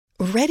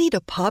Ready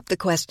to pop the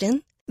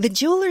question? The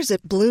jewelers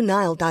at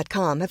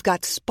BlueNile.com have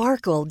got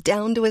sparkle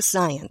down to a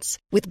science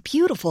with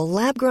beautiful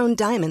lab-grown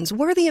diamonds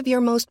worthy of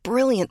your most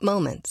brilliant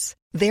moments.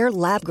 Their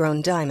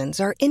lab-grown diamonds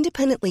are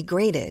independently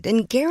graded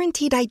and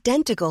guaranteed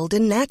identical to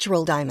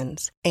natural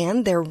diamonds,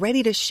 and they're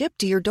ready to ship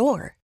to your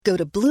door. Go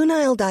to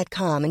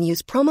BlueNile.com and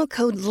use promo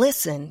code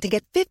LISTEN to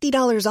get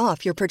 $50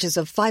 off your purchase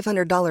of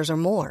 $500 or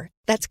more.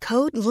 That's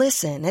code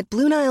LISTEN at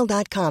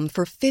BlueNile.com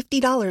for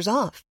 $50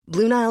 off.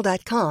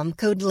 BlueNile.com,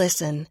 code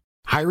LISTEN.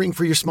 Hiring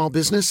for your small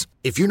business?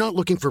 If you're not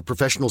looking for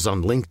professionals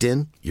on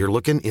LinkedIn, you're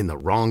looking in the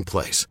wrong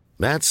place.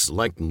 That's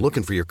like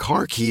looking for your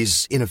car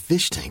keys in a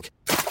fish tank.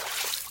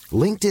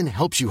 LinkedIn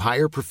helps you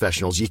hire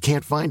professionals you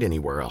can't find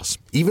anywhere else,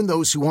 even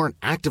those who aren't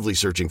actively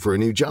searching for a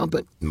new job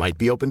but might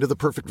be open to the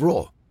perfect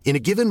role. In a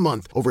given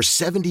month, over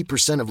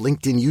 70% of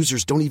LinkedIn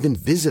users don't even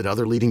visit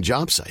other leading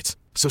job sites.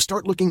 So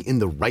start looking in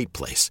the right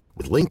place.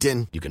 With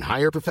LinkedIn, you can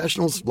hire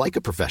professionals like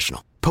a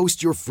professional.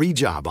 Post your free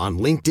job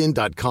on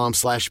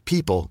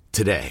linkedin.com/people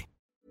today.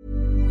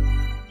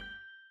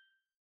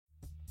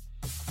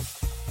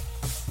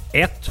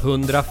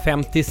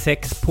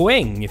 156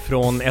 poäng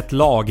från ett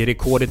lag i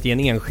rekordet i en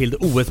enskild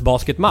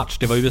OS-basketmatch.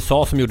 Det var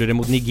USA som gjorde det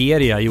mot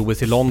Nigeria i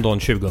OS i London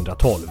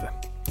 2012.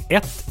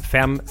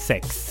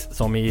 1-5-6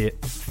 som i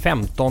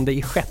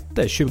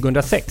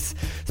 15/6/2006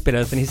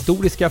 spelades den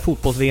historiska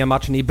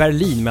fotbolls-VM-matchen i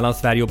Berlin mellan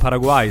Sverige och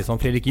Paraguay som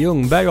Fredrik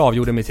Ljungberg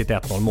avgjorde med sitt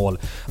 1-0-mål.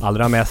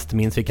 Allra mest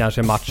minns vi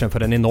kanske matchen för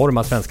den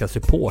enorma svenska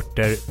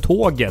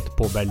supportertåget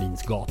på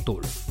Berlins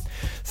gator.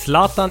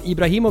 Zlatan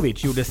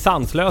Ibrahimovic gjorde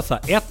sanslösa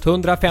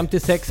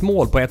 156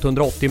 mål på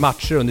 180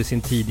 matcher under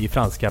sin tid i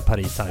franska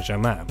Paris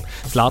Saint-Germain.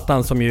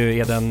 Zlatan, som ju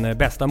är den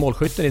bästa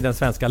målskytten i den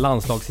svenska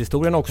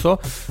landslagshistorien också,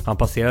 han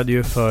passerade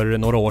ju för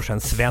några år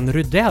sedan Sven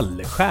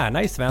Rydell,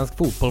 stjärna i svensk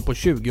fotboll på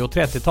 20- och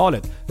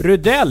 30-talet.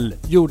 Rydell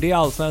gjorde i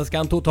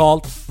allsvenskan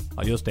totalt,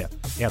 ja just det,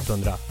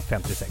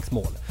 156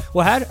 mål.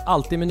 Och här,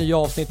 alltid med nya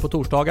avsnitt på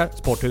torsdagar,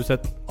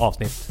 Sporthuset,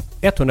 avsnitt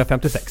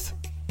 156.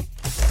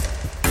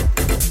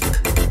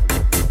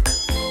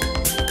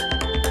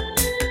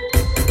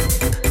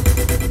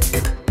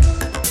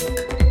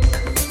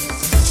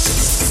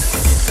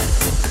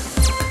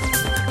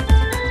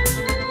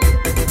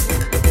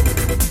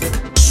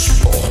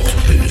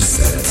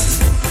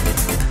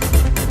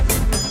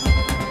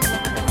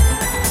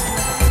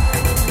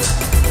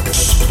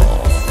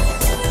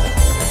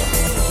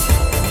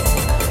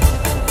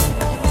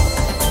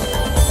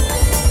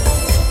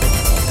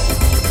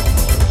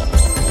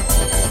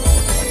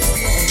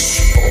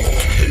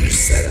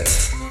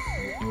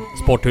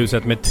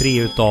 Sporthuset med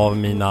 3 utav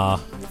mina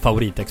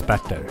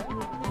favoritexperter.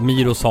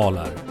 Miro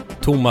Salar,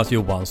 Thomas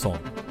Johansson,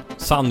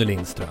 Sanny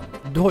Lindström.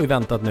 Du har ju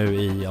väntat nu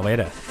i, vad är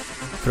det?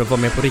 För att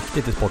vara med på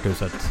riktigt i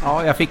Sporthuset.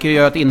 Ja, jag fick ju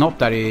göra ett inhopp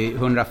där i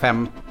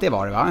 150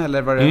 var det, va?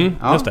 Eller var det?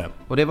 Ja. Just det.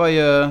 Och det var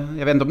ju,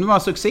 jag vet inte om det var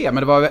en succé,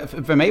 men det var,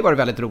 för mig var det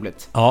väldigt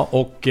roligt. Ja,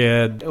 och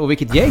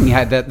vilket gäng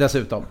här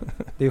dessutom.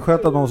 Det är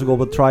skönt att man måste gå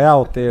på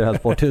tryout i det här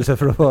Sporthuset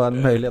för att få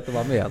en möjlighet att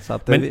vara med. Så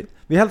att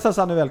vi hälsar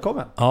Sanny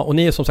välkommen. Ja, och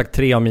ni är som sagt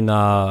 3 av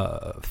mina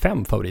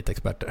 5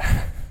 favoritexperter.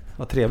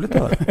 Vad trevligt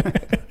att höra.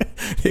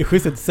 Det är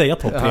schysst att säga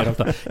topp 3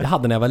 ofta. Jag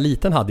hade när jag var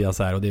liten hade jag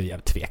så här, och det är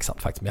jävligt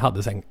tveksamt faktiskt, men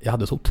jag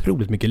hade så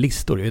otroligt mycket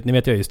listor. Ni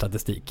vet, jag är ju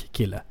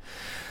statistikkille.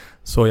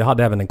 Så jag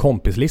hade även en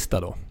kompislista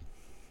då.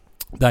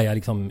 Där jag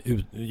liksom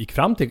gick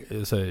fram till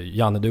så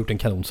Janne, du gjort en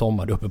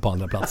kanonsommar uppe på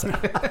andra platser.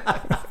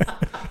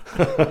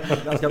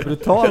 Ganska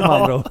brutal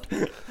man då.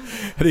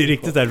 Det är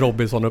riktigt där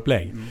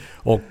Robinson-upplägg.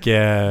 Och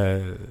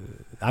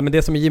ja, men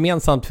det som är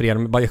gemensamt för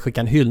er, bara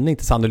skicka en hyllning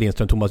till Sanny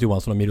Lindström, Thomas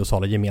Johansson och Miro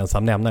Salar,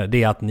 gemensam nämnare,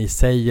 det är att ni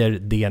säger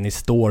det ni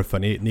står för.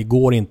 Ni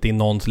går inte i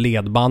någons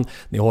ledband,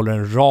 ni håller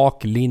en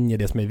rak linje,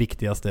 det som är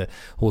viktigaste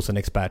hos en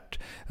expert,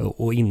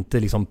 och inte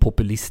liksom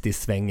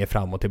populistiskt svänger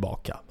fram och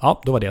tillbaka.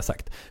 Ja, då var det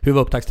sagt. Hur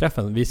var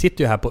upptaktsträffen? Vi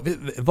sitter ju här på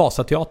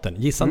Vasateatern.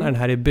 Gissa när den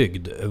här är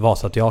byggd,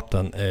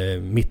 Vasateatern,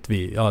 mitt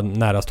vid,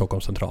 nära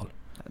Stockholms central.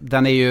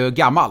 Den är ju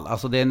gammal,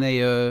 alltså den är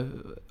ju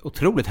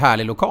otroligt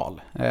härlig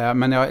lokal.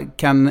 Men jag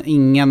kan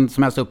ingen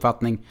som helst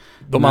uppfattning.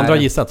 De andra har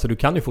gissat, så du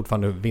kan ju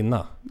fortfarande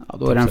vinna. Ja,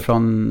 då är den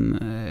från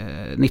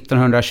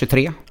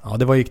 1923. Ja,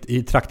 det var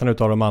i trakten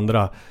utav de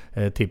andra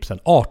tipsen.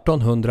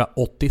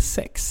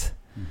 1886.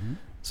 Mm-hmm.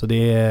 Så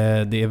det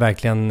är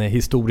verkligen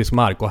historisk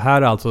mark. Och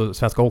här är alltså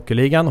Svenska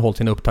Hockeyligan hållit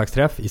sin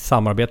upptaktsträff i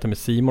samarbete med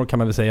Simor, kan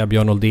man väl säga.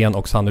 Björn Oldén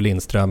och Sanny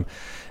Lindström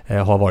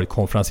har varit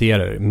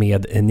konferencierer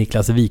med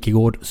Niklas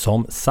Wikegård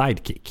som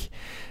sidekick.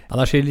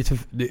 Annars är det lite,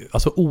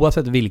 alltså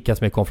oavsett vilka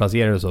som är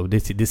konferencierare så,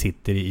 det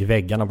sitter i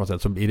väggarna på något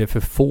sätt, så är det för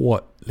få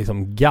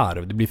liksom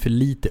garv. Det blir för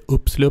lite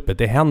uppsluppet.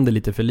 Det händer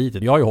lite för lite.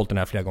 Jag har ju hållit den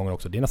här flera gånger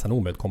också. Det är nästan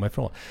omöjligt att komma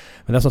ifrån.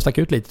 Men den som stack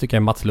ut lite tycker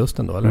jag är Mats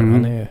Lusten då, eller?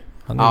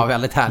 Han är ja,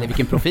 väldigt härlig.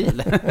 Vilken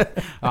profil.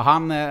 Ja,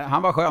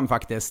 han var skön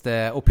faktiskt.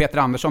 Och Peter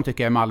Andersson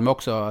tycker jag i Malmö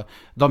också.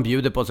 De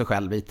bjuder på sig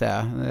själv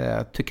lite.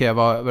 Tycker jag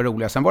var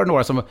roliga. Sen var det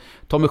några som...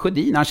 Tommy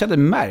Sjödin, han kände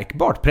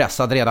märkbart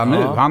pressad redan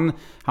nu.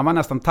 Han var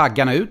nästan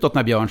taggarna utåt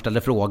när Björn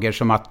ställde frågor,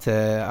 som att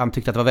han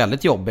tyckte att det var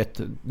väldigt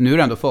jobbigt. Nu är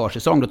det ändå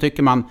försäsong. Då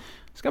tycker man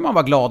ska man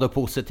vara glad och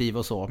positiv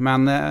och så.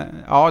 Men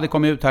ja, det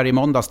kom ut här i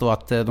måndags då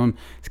att de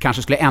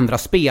kanske skulle ändra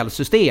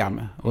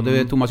spelsystem. Och det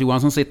är Thomas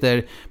Johansson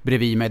sitter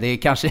bredvid mig. Det är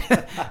kanske,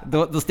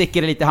 då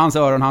sticker det lite i hans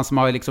öron, han som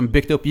har liksom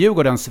byggt upp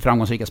Djurgårdens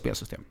framgångsrika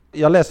spelsystem.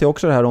 Jag läste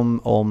också det här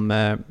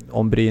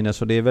om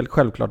Brynäs, och det är väl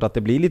självklart att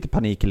det blir lite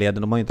panik i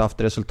leden. De har ju inte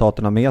haft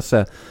resultaten med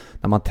sig.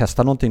 När man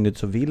testar någonting nytt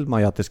så vill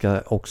man ju att det ska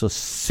också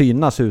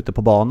synas ute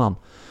på banan.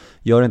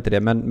 Gör inte det,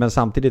 men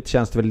samtidigt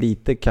känns det väl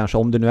lite, kanske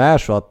om det nu är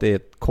så att det är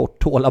ett kort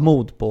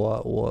tålamod på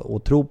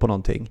att tro på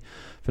någonting.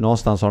 För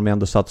någonstans har de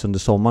ändå satt under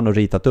sommaren och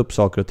ritat upp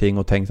saker och ting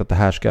och tänkt att det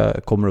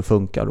här kommer att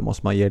funka. Då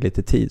måste man ge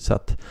lite tid, så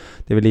att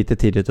det är väl lite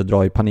tidigt att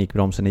dra i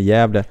panikbromsen i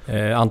Gävle.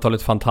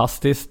 Antalet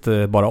fantastiskt,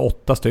 bara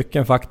 8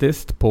 stycken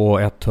faktiskt på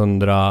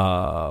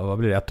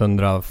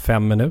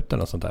 105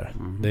 minuter och sånt där.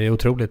 Det är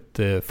otroligt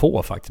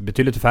få faktiskt,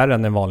 betydligt färre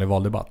än en vanlig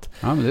valdebatt.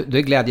 Ja, men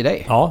det glädjer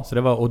dig. Ja, så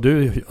det var, och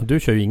du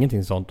kör ju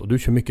ingenting sånt, och du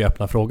kör mycket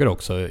öppna frågor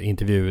också,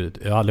 intervju.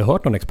 Jag har aldrig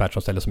hört någon expert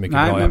som ställer så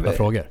mycket bra öppna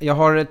frågor. Jag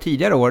har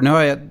tidigare år, nu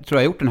har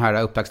jag gjort den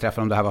här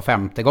upptaktsträffen, om det här var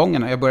 5:e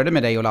gången. Jag började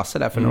med dig och Lasse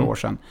där för några år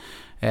sedan.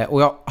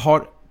 Och jag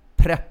har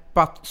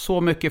preppat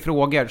så mycket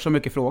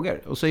frågor.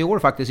 Och så i år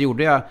faktiskt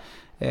gjorde jag,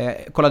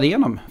 kollade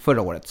igenom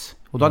förra årets.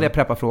 Och då hade jag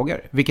preppat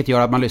frågor, vilket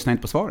gör att man lyssnar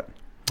inte på svaren.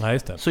 Ja,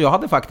 just det. Så jag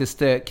hade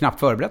faktiskt knappt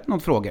förberett någon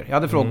frågor. Jag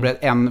hade förberett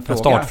en fråga. En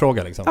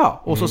startfråga liksom.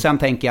 Ja, och så sen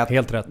tänker jag att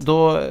helt rätt.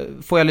 Då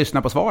får jag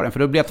lyssna på svaren, för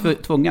då blir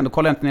jag tvungen. Då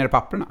kollar jag inte ner i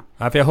papperna.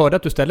 Ja, för jag hörde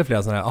att du ställde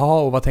flera sådana här,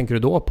 och vad tänker du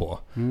då på?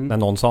 När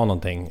någon sa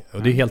någonting.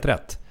 Och det är helt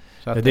rätt.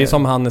 Det är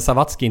som han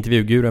Savatski,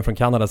 intervjuguren från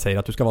Kanada, säger,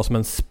 att du ska vara som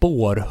en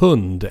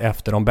spårhund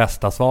efter de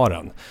bästa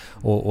svaren.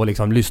 Och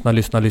liksom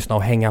lyssna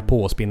och hänga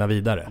på och spinna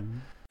vidare.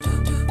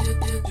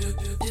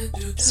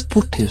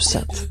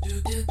 Sporthuset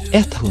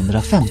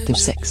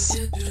 156.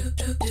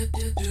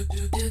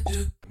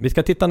 Vi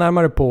ska titta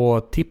närmare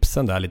på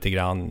tipsen där lite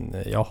grann.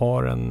 Jag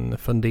har en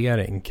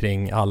fundering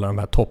kring alla de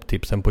här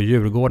topptipsen på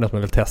Djurgården som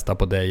jag vill testa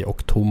på dig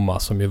och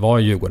Thomas, som ju var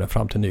i Djurgården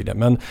fram till nyligen.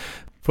 Men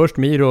först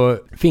Miro,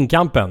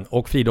 Finnkampen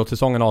och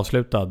friidrottssäsongen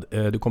avslutad.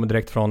 Du kommer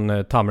direkt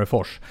från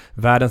Tammerfors.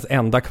 Världens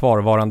enda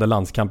kvarvarande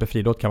landskamp i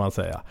friidrott, kan man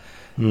säga.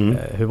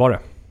 Hur var det?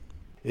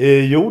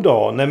 Jo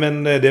då, nej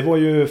men det var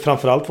ju,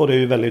 framförallt var det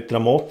ju väldigt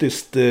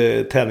dramatiskt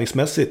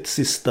tävlingsmässigt.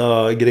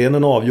 Sista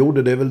grenen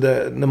avgjorde, det är väl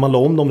det, när man la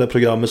om de där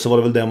programmen så var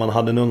det väl det man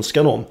hade en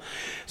önskan om.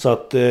 Så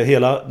att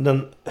hela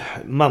den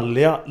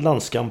manliga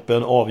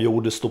landskampen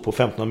avgjordes då på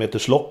 15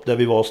 meters lopp, där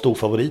vi var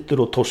storfavoriter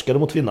och torskade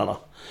mot vinnarna.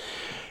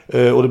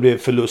 Och det blev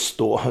förlust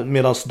då.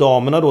 Medan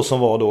damerna då, som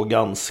var då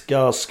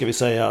ganska, ska vi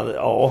säga,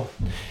 ja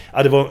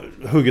det var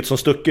hugget som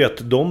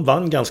stucket. De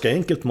vann ganska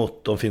enkelt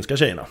mot de finska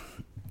tjejerna.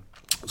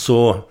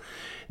 Så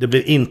det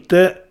blev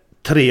inte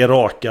 3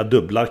 raka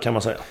dubblar, kan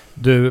man säga.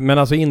 Du, men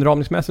alltså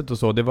inramningsmässigt och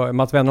så, det var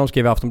Mats Wennerholm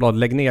skrev i Aftonbladet,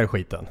 lägg ner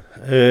skiten.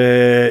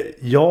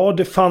 Ja,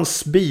 det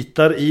fanns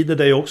bitar i det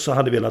där jag också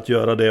hade velat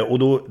göra det. Och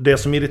då, det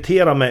som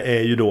irriterar mig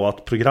är ju då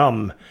att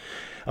program,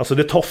 alltså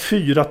det tar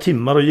 4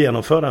 timmar att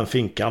genomföra en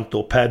finkamp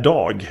då per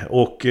dag.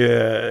 Och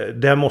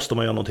det måste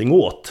man göra någonting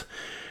åt.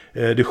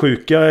 Det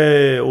sjuka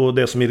och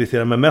det som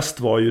irriterar mig mest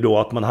var ju då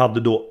att man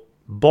hade då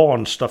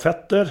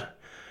barnstafetter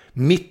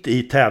mitt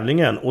i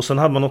tävlingen, och sen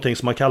hade man någonting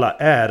som man kallar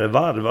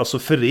ärevarv, alltså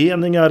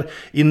föreningar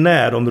i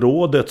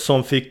närområdet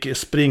som fick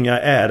springa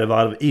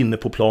ärevarv inne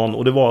på plan,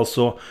 och det var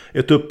alltså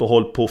ett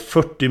uppehåll på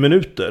 40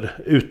 minuter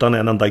utan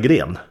en enda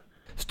gren.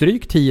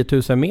 Stryk 10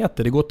 000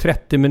 meter, det går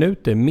 30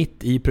 minuter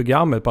mitt i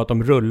programmet på att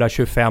de rullar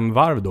 25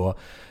 varv då.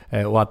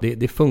 Och att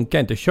det funkar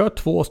inte. Kör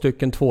 2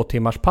 stycken 2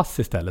 timmars pass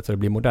istället så det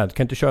blir modernt. Du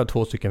kan inte köra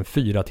 2 stycken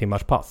 4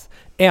 timmars pass.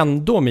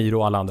 Ändå, Miro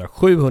och alla andra,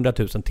 700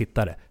 000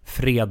 tittare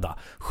fredag,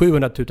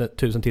 700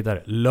 000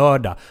 tittare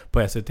lördag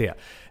på SVT.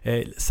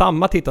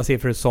 Samma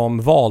tittarsiffror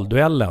som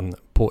valduellen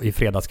i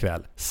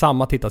fredagskväll.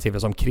 Samma tittarsiffror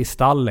som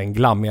Kristallen,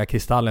 glammiga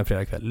Kristallen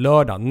fredagskväll.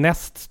 Lördag,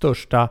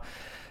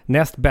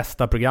 näst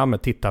bästa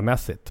programmet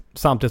tittarmässigt.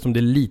 Samtidigt som det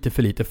är lite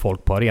för lite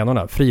folk på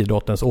arenorna.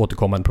 Friidrottens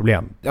återkommande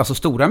problem. Alltså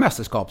stora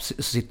mästerskap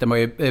så sitter man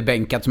ju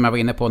bänkat, som jag var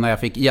inne på när jag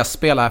fick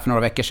gästspela här för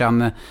några veckor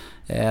sedan.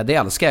 Det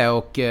älskar jag.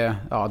 Och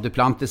ja,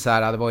 Duplantis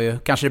här, det var ju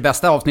kanske det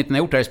bästa avsnittet jag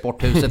gjort här i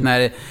Sporthuset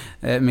när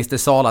Mr.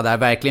 Sala där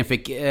verkligen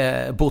fick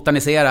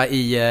botanisera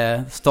i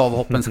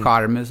stavhoppens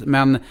charm.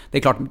 Men det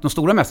är klart, de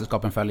stora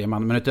mästerskapen följer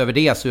man. Men utöver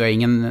det så är jag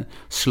ingen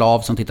slav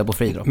som tittar på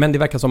friidrott. Men det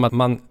verkar som att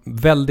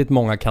väldigt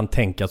många kan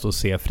tänka sig att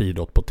se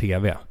friidrott på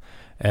tv.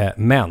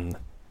 Men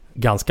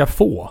ganska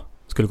få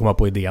skulle komma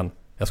på idén,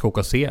 jag ska åka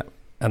och se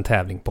en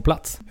tävling på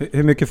plats.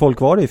 Hur mycket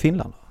folk var det i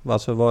Finland?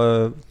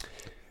 Alltså,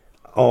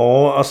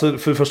 Ja, alltså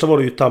för det första var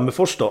det ju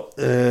Tammerfors då.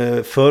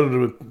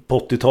 För på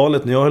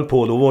 80-talet när jag höll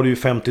på, då var det ju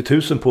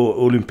 50 000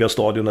 på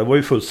Olympiastadion. Det var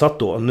ju fullsatt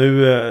då.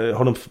 Nu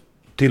har de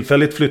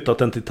tillfälligt flyttat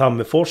den till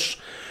Tammerfors.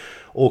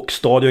 Och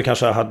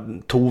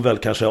stadion tog väl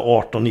kanske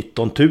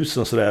 18-19 000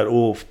 sådär.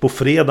 Och på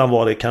fredagen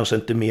var det kanske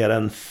inte mer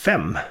än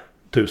 5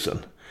 000.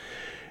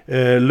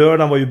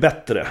 Lördagen var ju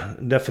bättre,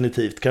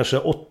 definitivt. Kanske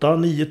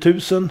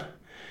 8-9 000.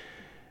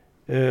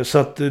 Så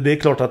att det är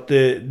klart att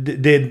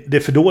det är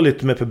för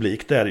dåligt med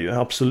publik, det är det ju,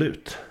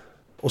 absolut.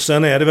 Och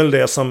sen är det väl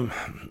det som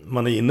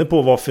man är inne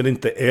på, varför det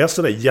inte är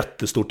så där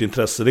jättestort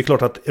intresse. Det är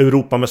klart att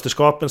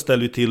Europamästerskapen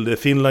ställer ju till det.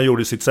 Finland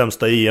gjorde sitt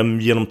sämsta EM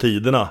genom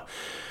tiderna.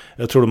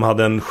 Jag tror de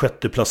hade en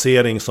 6:e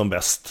placering som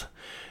bäst.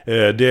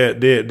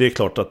 Det är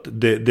klart att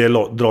det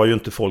drar ju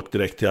inte folk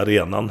direkt till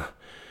arenan.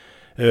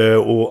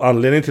 Och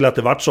anledningen till att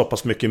det var så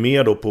pass mycket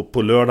mer då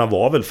på lördagen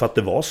var väl för att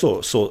det var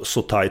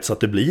så tajt så att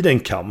det blir en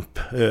kamp.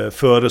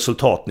 För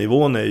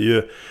resultatnivån är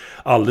ju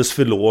alldeles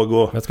för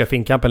låg. Men ska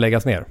finkampen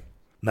läggas ner?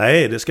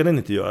 Nej, det ska den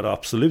inte göra,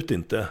 absolut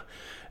inte.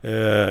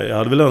 Jag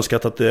hade väl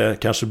önskat att det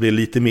kanske blir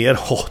lite mer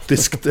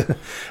hatiskt.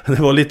 Det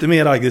var lite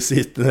mer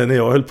aggressivt när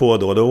jag höll på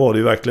då. Då var det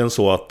ju verkligen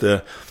så att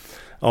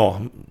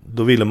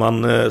då ville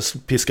man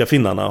piska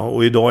finnarna.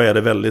 Och idag är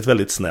det väldigt,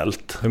 väldigt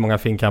snällt. Hur många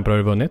finkamper har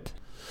du vunnit?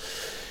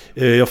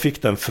 Jag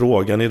fick den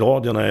frågan i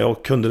radion.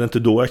 Jag kunde det inte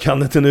då, jag kan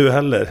det inte nu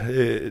heller.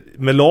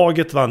 Med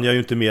laget vann jag ju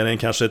inte mer än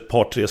kanske ett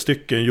par, 3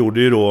 stycken.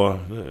 Gjorde ju då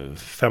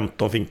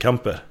 15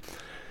 finkamper.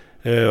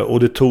 Och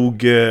det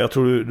tog, jag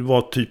tror det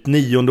var typ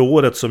 9:e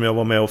året som jag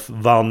var med och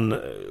vann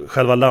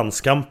själva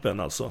landskampen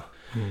alltså.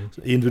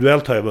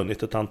 Individuellt har jag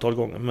vunnit ett antal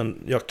gånger, men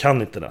jag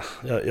kan inte det.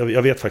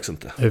 Jag vet faktiskt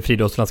inte.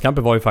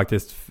 Friidrottslandskamper var ju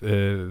faktiskt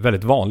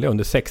väldigt vanliga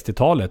under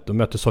 60-talet. De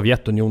mötte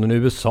Sovjetunionen och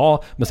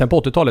USA. Men sen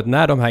på 80-talet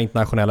när de här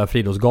internationella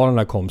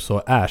friidrottsgalorna kom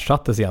så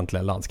ersattes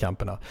egentligen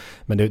landskamperna.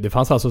 Men det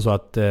fanns alltså så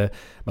att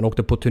man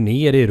åkte på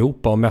turnéer i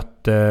Europa och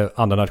mötte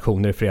andra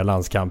nationer i flera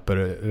landskamper.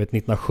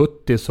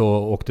 1970 så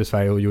åkte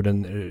Sverige och gjorde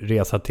en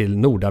resa till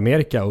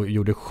Nordamerika och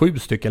gjorde 7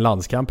 stycken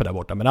landskamper där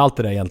borta. Men allt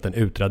det där är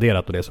egentligen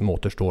utraderat och det som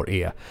återstår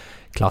är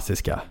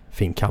klassiska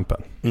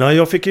finkampen. Nej,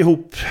 jag fick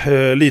ihop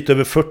lite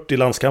över 40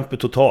 landskamper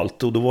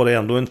totalt och då var det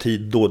ändå en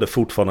tid då det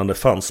fortfarande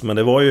fanns. Men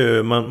det var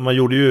ju, man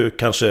gjorde ju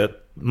kanske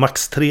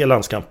max 3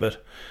 landskamper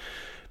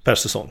per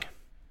säsong.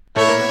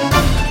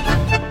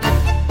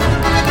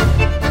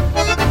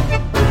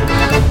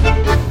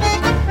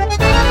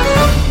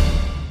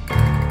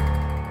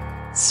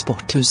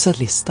 Sporthuset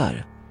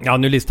listar. Ja,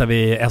 nu listar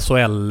vi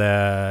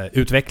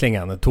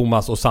SHL-utvecklingen,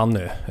 Thomas och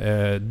Sanny.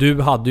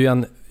 Du hade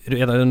ju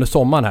redan under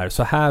sommaren här,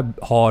 så här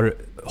har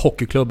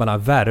hockeyklubbarna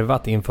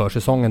värvat inför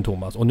säsongen,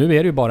 Thomas. Och nu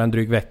är det ju bara en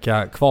dryg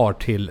vecka kvar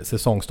till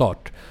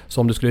säsongstart.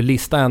 Så om du skulle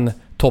lista en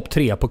topp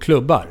 3 på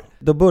klubbar.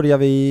 Då börjar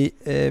vi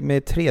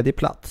med 3:e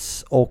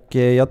plats och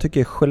jag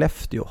tycker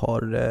Skellefteå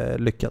har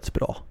lyckats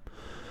bra.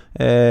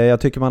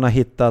 Jag tycker man har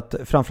hittat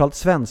framförallt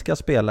svenska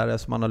spelare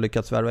som man har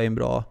lyckats värva in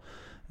bra.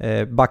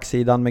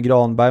 Backsidan med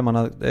Granberg, man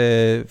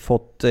har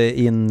fått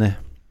in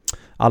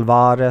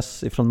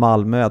Alvarez från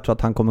Malmö. Jag tror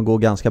att han kommer gå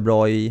ganska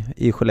bra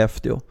i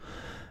Skellefteå.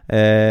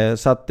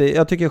 Så att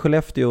jag tycker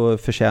Skellefteå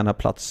förtjänar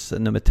plats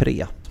nummer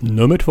 3.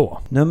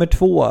 Nummer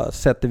 2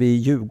 sätter vi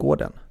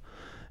Djurgården.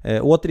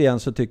 Återigen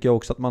så tycker jag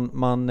också att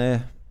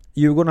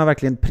Djurgården har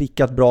verkligen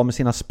prickat bra med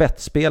sina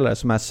spetsspelare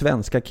som är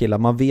svenska killar.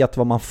 Man vet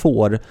vad man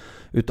får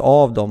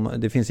utav dem.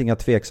 Det finns inga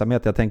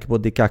tveksamheter. Jag tänker på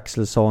Dick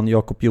Axelsson,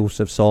 Jakob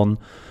Josefsson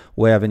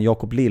och även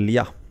Jakob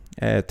Lilja.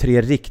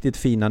 3 riktigt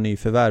fina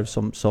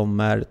nyförvärv som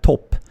är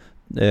topp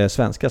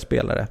svenska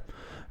spelare.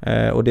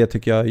 Och det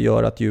tycker jag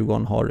gör att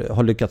Djurgården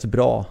har lyckats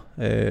bra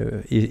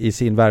i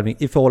sin värvning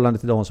i förhållande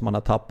till de som man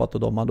har tappat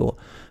och de man då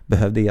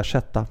behövde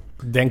ersätta.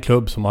 Den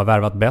klubb som har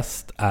värvat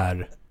bäst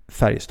är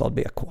Färjestad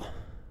BK.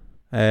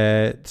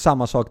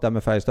 Samma sak där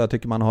med Färjestad. Jag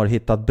tycker man har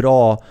hittat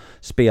bra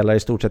spelare i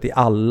stort sett i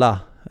alla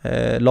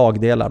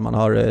lagdelar. Man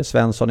har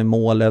Svensson i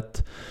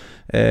målet.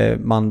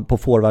 På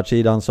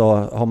forwardsidan så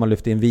har man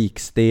lyft in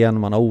Viksten,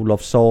 man har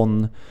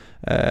Olofsson.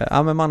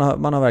 Men man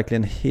har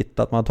verkligen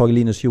hittat, man har tagit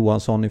Linus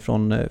Johansson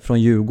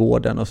från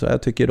Djurgården och så.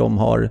 Jag tycker de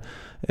har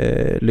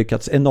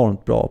lyckats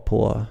enormt bra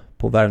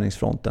på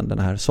värvningsfronten den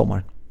här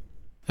sommaren.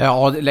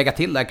 Ja, och lägga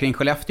till där kring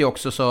Skellefteå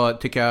också, så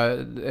tycker jag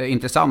är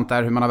intressant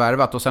där hur man har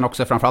värvat. Och sen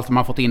också framförallt har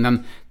man fått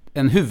in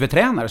en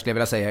huvudtränare, skulle jag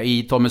vilja säga,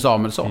 i Tommy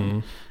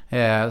Samuelsson.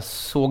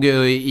 Såg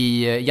ju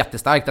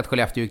jättestarkt att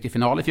Skellefteå gick till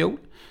final i fjol.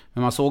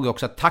 Men man såg ju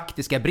också att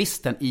taktiska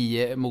bristen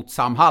mot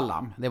Sam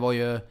Hallam. Det var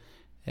ju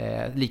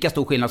lika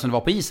stor skillnad som det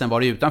var på isen, var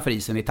det utanför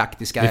isen i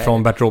taktiska.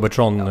 Ifrån Bert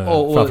Robertsson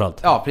framförallt.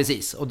 Ja,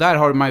 precis. Och där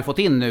har man ju fått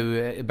in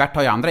nu, Bert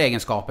har ju andra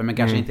egenskaper men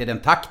kanske inte den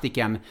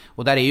taktiken.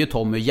 Och där är ju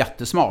Tommy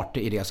jättesmart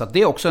i det. Så att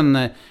det är också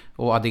att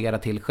addera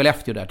till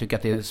Skellefteå där. Tycker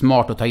att det är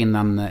smart att ta in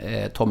en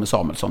Tommy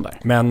Samuelsson där.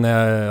 Men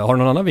har du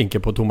någon annan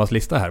vinkel på Thomas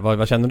lista här?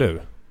 Vad känner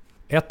du?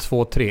 1,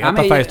 2, 3.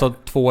 1 Färjestad,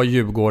 2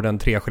 Djurgården,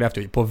 3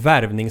 Skellefteå. På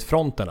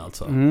värvningsfronten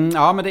alltså.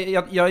 Ja, men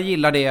jag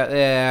gillar det.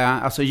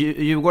 Alltså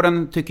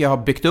Djurgården tycker jag har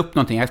byggt upp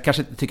någonting. Jag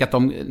kanske inte tycker att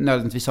de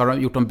nödvändigtvis har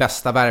gjort de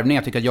bästa värvningarna.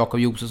 Jag tycker att Jakob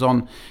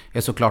Josefsson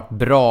är såklart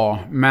bra.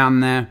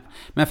 Men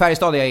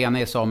Färjestad är jag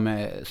enig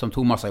som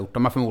Thomas har gjort.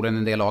 De har förmodligen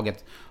en del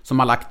laget som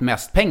har lagt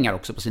mest pengar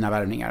också på sina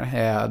värvningar.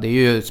 Det är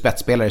ju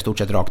spetsspelare i stort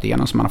sett rakt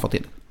igenom som man har fått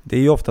in. Det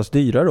är ju oftast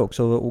dyrare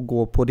också att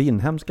gå på det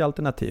inhemska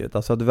alternativet.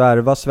 Alltså att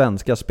värva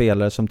svenska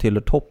spelare som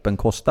tillhör toppen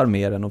kostar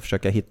mer än att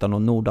försöka hitta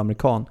någon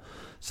nordamerikan.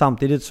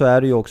 Samtidigt så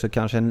är det ju också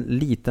kanske en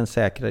liten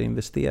säkrare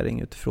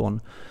investering utifrån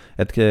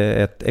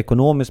ett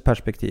ekonomiskt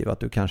perspektiv, att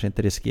du kanske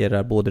inte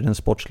riskerar både den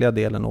sportsliga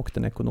delen och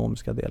den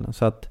ekonomiska delen.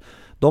 Så att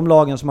de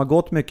lagen som har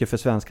gått mycket för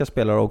svenska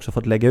spelare har också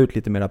fått lägga ut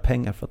lite mera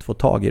pengar för att få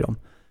tag i dem.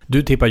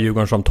 Du tippar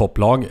Djurgården som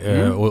topplag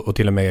och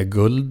till och med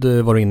guld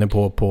var du inne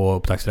på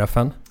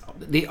upptaktsträffen.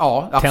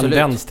 Ja, absolut.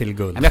 Tendens till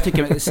guld. Men jag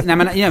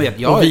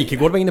tycker, och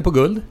Wikegård var inne på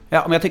guld.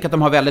 Ja, men jag tycker att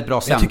de har väldigt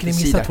bra Jag tycker ni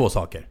missar två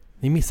saker.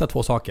 Ni missar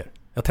två saker.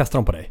 Jag testar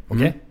dem på dig.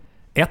 Okej?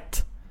 1.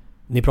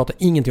 Ni pratar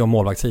ingenting om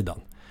målvaktssidan.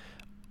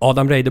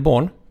 Adam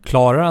Reideborn,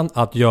 klarar han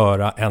att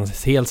göra en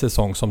hel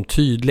säsong som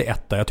tydlig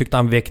etta? Jag tyckte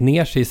han vek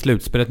ner sig i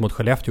slutspelet mot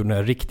Skellefteå, gjorde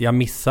några riktiga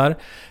missar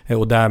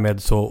och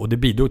därmed så, och det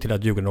bidrog till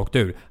att Djurgården åkte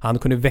ur. Han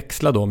kunde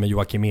växla då med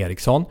Joakim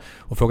Eriksson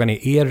och frågan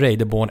är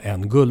Reideborn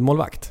en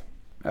guldmålvakt?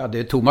 Ja,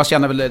 Thomas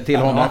känner väl till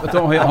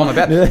honom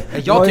bättre.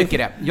 Jag tycker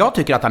det. Jag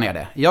tycker att han är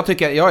det.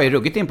 Jag är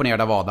ruggigt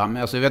imponerad av Adam.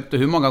 Alltså, jag vet inte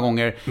hur många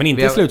gånger... Men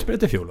inte i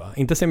slutspelet i fjol, va?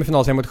 Inte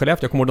semifinalserien mot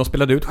Skellefteå. Jag kommer ihåg de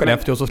spelade ut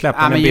Skellefteå och så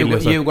släppte han en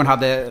bild.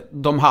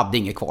 Djurgården hade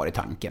inget kvar i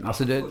tanken.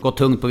 Alltså, det gått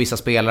tungt på vissa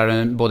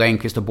spelare. Både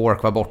Enqvist och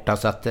Bork var borta.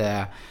 Så att,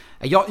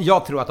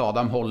 jag tror att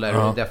Adam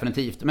håller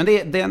definitivt. Men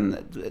det är den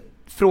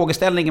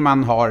frågeställningen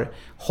man har.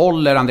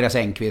 Håller Andreas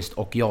Enqvist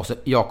och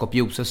Jakob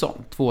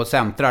Josefsson? 2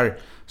 centrar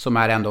som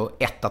är ändå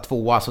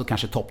 1-2, alltså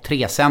kanske topp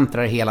 3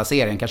 centrar i hela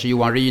serien. Kanske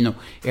Johan Ryno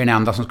är den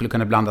enda som skulle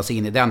kunna blanda sig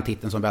in i den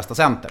titeln som bästa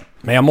center.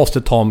 Men jag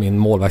måste ta min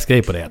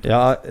målvaktsgrej på det.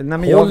 Ja, nej,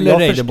 men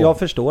jag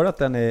förstår att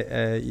den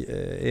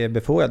är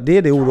befogad. Det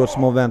är det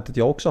orosmomentet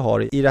jag också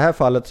har. I det här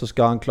fallet så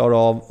ska han klara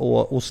av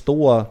att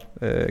stå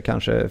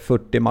kanske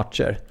 40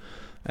 matcher.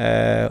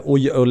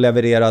 Och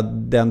leverera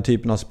den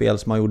typen av spel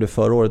som han gjorde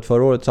förra året.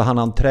 Förra året så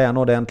han träna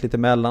ordentligt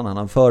emellan.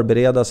 Han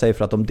förbereda sig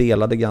för att de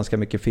delade ganska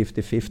mycket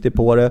 50-50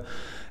 på det.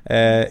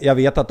 Jag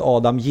vet att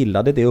Adam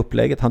gillade det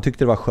upplägget. Han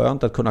tyckte det var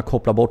skönt att kunna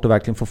koppla bort och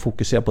verkligen få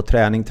fokusera på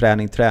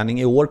träning.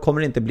 I år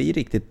kommer det inte bli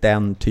riktigt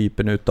den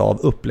typen av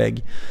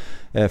upplägg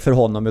för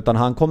honom, utan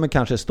han kommer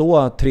kanske stå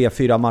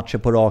 3-4 matcher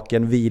på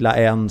raken, vila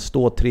en,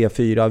 stå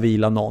 3-4,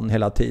 vila någon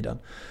hela tiden.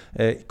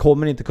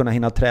 Kommer inte kunna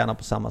hinna träna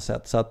på samma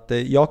sätt. Så att,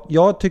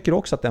 jag tycker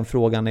också att den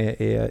frågan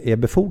är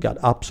befogad,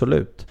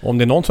 absolut. Om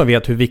det är någon som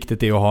vet hur viktigt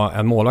det är att ha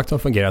en målvakt som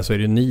fungerar, så är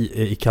det ni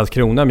i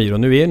Karlskrona, Miro.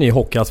 Nu är ni i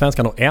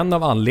Hockeyallsvenskan och en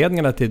av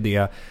anledningarna till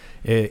det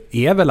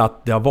är väl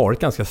att det har varit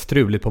ganska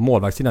struligt på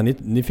målvaktssidan.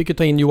 Ni fick ju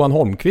ta in Johan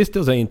Holmqvist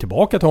och in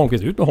tillbaka till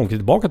Holmqvist, ut med Holmqvist,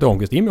 tillbaka till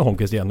Holmqvist, in med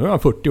Holmqvist igen. Nu är han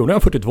 40 år, nu är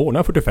han 42, nu är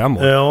han 45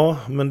 år. Ja,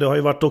 men det har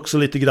ju varit också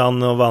lite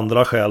grann av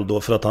andra skäl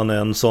då, för att han är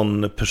en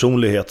sån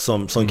personlighet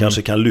som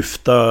kanske kan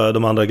lyfta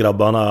de andra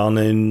grabbarna. Han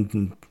är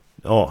en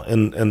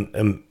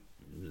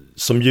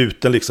som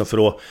gjuten liksom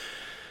för att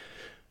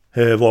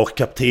var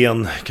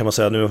kapten, kan man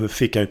säga. Nu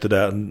fick han ju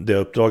inte det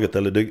uppdraget,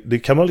 eller det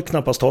kan man väl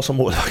knappast ha som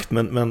målvakt,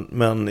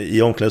 men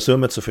i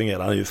omklädningsrummet så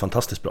fungerar han ju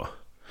fantastiskt bra.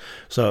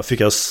 Så fick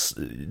jag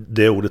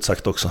det ordet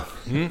sagt också.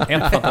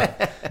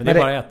 Det är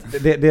bara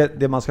ett.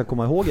 Det man ska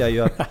komma ihåg är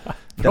ju att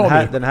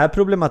den här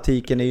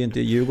problematiken är ju inte,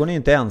 Djurgården är ju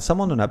inte ensam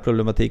om den här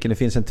problematiken. Det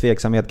finns en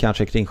tveksamhet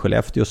kanske kring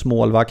Skellefteås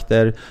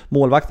målvakter.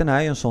 Målvakten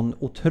är ju en sån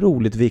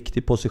otroligt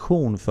viktig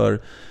position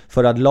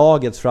för att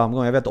lagets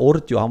framgång. Jag vet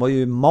Ortio, han var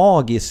ju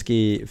magisk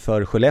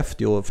för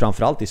Skellefteå,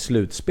 framförallt i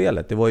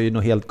slutspelet. Det var ju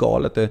något helt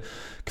galet.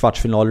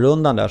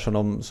 Kvartsfinalrundan där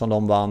som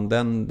de vann,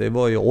 det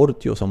var ju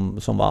Ortio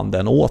som vann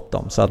den åt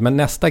dem. Så att, men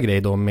nästa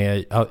grej då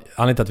med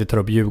anledningen till att vi tar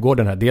upp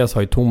Djurgården här, dels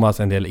har ju Thomas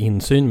en del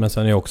insyn, men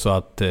sen är det också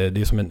att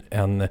det är som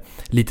en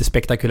lite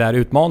spektakulär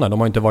utmanare. De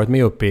har inte varit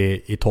med upp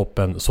i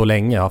toppen så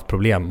länge, haft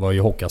problem, var ju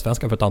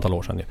Hockeyallsvenskan för ett antal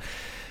år sedan ju.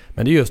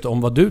 Men det är just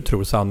om vad du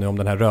tror, Sanny, om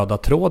den här röda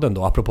tråden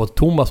då, apropå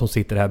Thomas som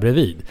sitter här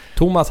bredvid.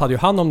 Thomas hade ju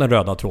hand om den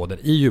röda tråden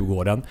i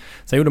Djurgården.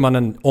 Sen gjorde man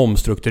en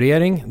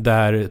omstrukturering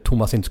där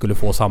Thomas inte skulle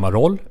få samma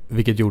roll,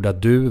 vilket gjorde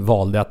att du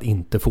valde att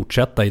inte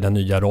fortsätta i den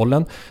nya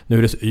rollen. Nu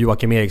är det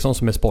Joakim Eriksson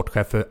som är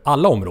sportchef för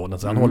alla områden,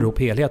 så han håller ihop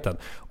helheten.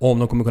 Om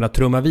de kommer kunna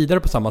trumma vidare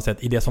på samma sätt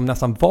i det som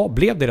nästan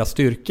blev deras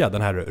styrka,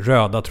 den här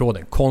röda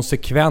tråden.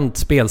 Konsekvent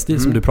spelstil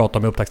som du pratade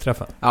om i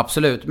upptaktsträffen.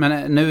 Absolut,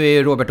 men nu är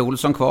ju Robert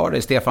Olsson kvar, det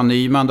är Stefan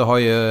Nyman, du har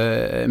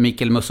ju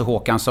Mikael Musse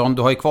Håkansson,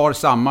 du har ju kvar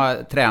samma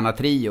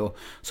tränartrio.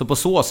 Så på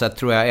så sätt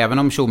tror jag, även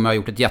om Tjomme har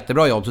gjort ett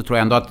jättebra jobb, så tror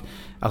jag ändå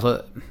att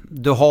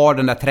du har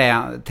den där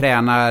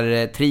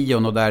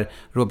tränartrion, och där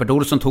Robert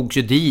Olsson tog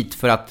ju dit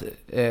för att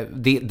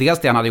dels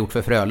det han hade gjort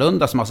för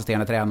Frölunda som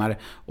assisterande tränare,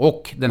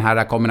 och den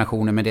här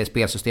kombinationen med det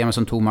spelsystemet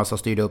som Thomas har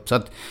styrt upp. Så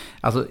att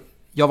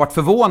jag varit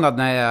förvånad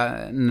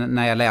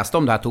när jag läste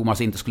om det här att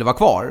Thomas inte skulle vara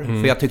kvar.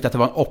 För jag tyckte att det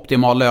var en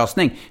optimal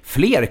lösning.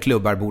 Fler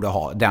klubbar borde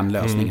ha den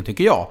lösningen,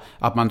 tycker jag.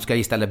 Att man ska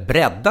istället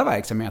bredda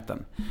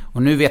verksamheten.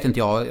 Och nu vet inte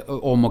jag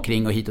om och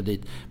kring och hit och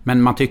dit.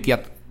 Men man tycker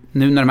att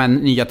nu när de här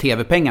nya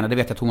tv-pengarna, det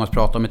vet jag att Thomas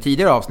pratade om i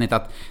tidigare avsnitt,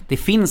 att det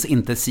finns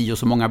inte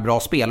så många bra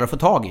spelare att få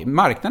tag i.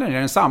 Marknaden är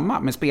densamma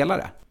med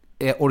spelare.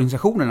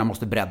 Organisationerna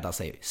måste bredda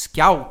sig.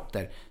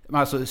 Scouter,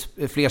 alltså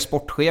fler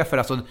sportchefer,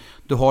 alltså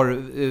du har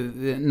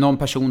någon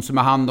person som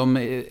har hand om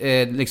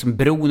liksom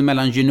bron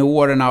mellan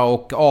juniorerna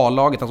och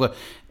A-laget, alltså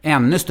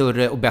ännu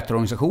större och bättre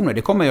organisationer.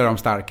 Det kommer göra dem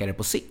starkare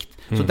på sikt.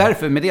 Så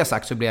därför, med det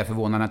sagt, så blev jag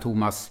förvånad när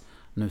Thomas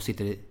nu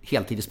sitter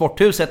heltid i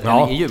Sporthuset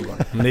i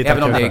Djurgården.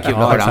 Även om det är kul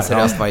att höra hans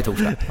röst varje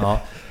torsdag.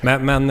 Ja.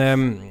 Men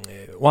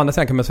å andra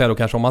sidan kan man säga då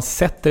kanske om man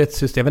sätter ett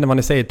system, jag vet inte vad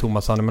ni säger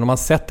Thomas, men om man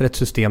sätter ett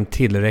system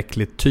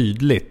tillräckligt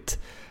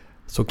tydligt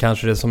så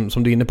kanske det som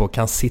du är inne på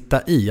kan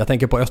sitta i. Jag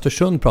tänker på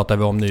Östersund pratade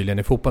vi om nyligen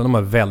i fotbollen, de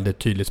har väldigt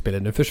tydligt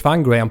spelat. Nu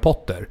försvann Graham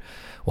Potter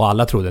och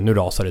alla trodde nu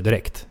rasar det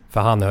direkt för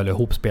han höll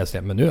ihop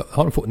spelsystemet. Men nu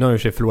har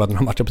de förlorat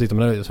några matcher på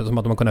sistone, men det är som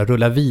att de har kunnat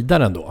rulla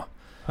vidare ändå.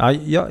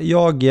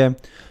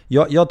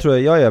 Ja, jag tror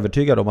jag är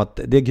övertygad om att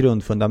det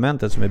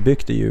grundfundamentet som är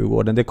byggt i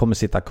Djurgården, det kommer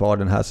sitta kvar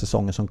den här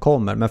säsongen som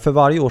kommer. Men för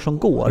varje år som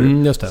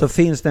går så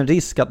finns det en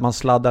risk att man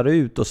sladdar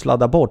ut och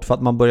sladdar bort för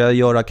att man börjar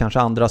göra kanske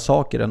andra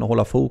saker än att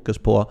hålla fokus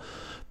på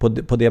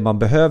det man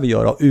behöver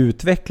göra och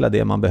utveckla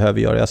det man behöver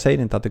göra. Jag säger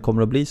inte att det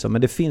kommer att bli så,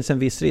 men det finns en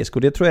viss risk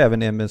och det tror jag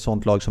även är med ett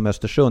sånt lag som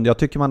Östersund. Jag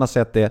tycker man har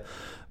sett det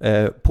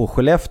på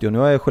Skellefteå. Nu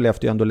har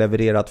Skellefteå ändå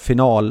levererat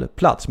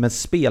finalplats, men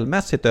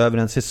spelmässigt över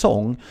en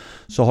säsong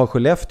så har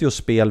Skellefteås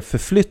spel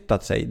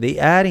förflyttat sig. Det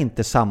är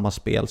inte samma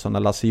spel som när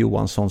Lasse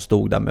Johansson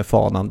stod där med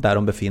fanan där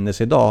de befinner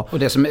sig idag. Och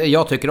det som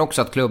jag tycker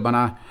också att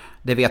klubbarna,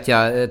 det vet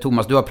jag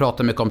Thomas, du har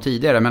pratat mycket om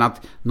tidigare, men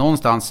att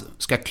någonstans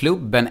ska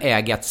klubben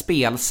äga ett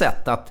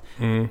spelsätt. Att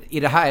i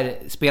det här,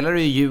 spelar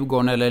du i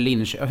Djurgården eller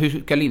Linköping,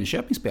 hur ska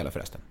Linköping spela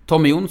förresten?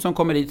 Tommy Jonsson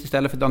kommer dit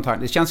istället för Dan Tarn.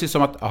 Det känns ju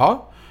som att,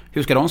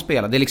 hur ska de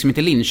spela? Det är liksom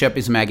inte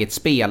Linköping som äger ett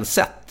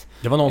spelsätt.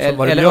 Det var någon som,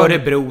 var det eller Björn,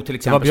 Örebro till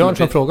exempel. Det var Björn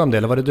som frågade om det,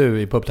 eller var det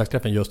du på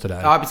upptaktsträffen just det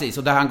där? Ja, precis.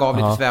 Och där han gav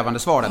lite svävande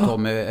svar där,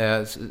 Tommy.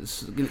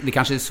 Det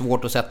kanske är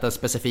svårt att sätta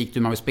specifikt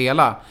hur man vill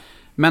spela.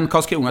 Men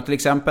Karlskrona till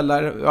exempel,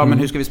 där, men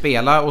hur ska vi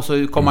spela? Och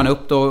så kom man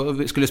upp då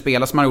och skulle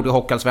spela som man gjorde i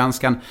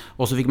Hockeyallsvenskan.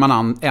 Och så fick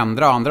man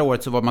ändra, andra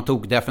året så var man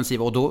tog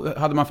defensiv och då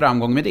hade man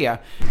framgång med det.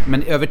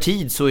 Men över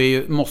tid så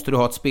måste du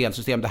ha ett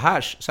spelsystem.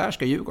 Så här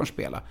ska Djurgården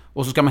spela.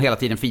 Och så ska man hela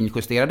tiden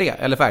finjustera det.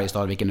 Eller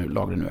Färjestad, vilken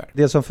lag det nu är.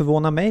 Det som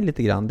förvånar mig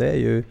lite grann, det är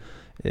ju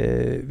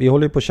vi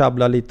håller ju på att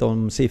tjabbla lite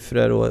om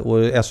siffror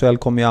och SHL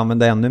kommer ju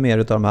använda ännu mer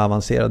av de här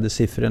avancerade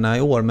siffrorna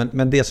i år.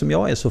 Men det som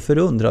jag är så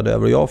förundrad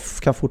över, och jag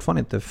kan fortfarande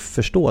inte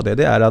förstå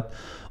det är att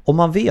om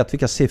man vet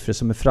vilka siffror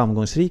som är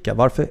framgångsrika,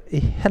 varför i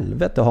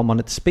helvete har man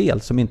ett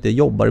spel som inte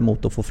jobbar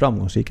emot att få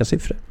framgångsrika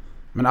siffror?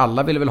 Men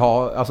alla vill väl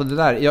ha, alltså det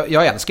där,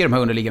 jag älskar de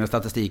här underliggande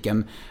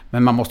statistiken,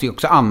 men man måste ju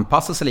också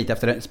anpassa sig lite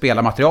efter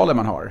spelarmaterialet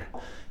man har.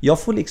 Jag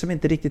får liksom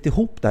inte riktigt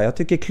ihop det här. Jag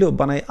tycker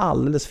klubbarna är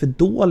alldeles för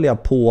dåliga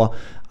på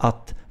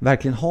att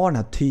verkligen ha den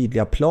här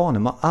tydliga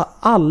planen.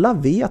 Alla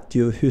vet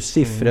ju hur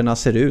siffrorna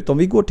ser ut. Om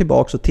vi går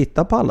tillbaka och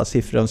tittar på alla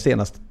siffror de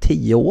senaste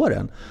 10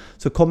 åren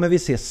så kommer vi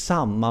se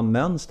samma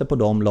mönster på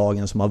de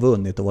lagen som har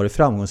vunnit och varit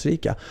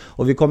framgångsrika.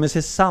 Och vi kommer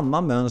se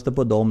samma mönster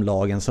på de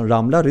lagen som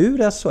ramlar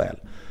ur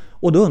SHL.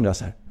 Och då undrar jag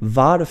så här,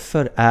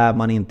 varför är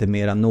man inte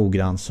mera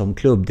noggrann som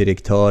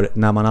klubbdirektör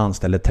när man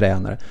anställer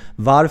tränare?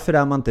 Varför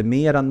är man inte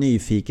mera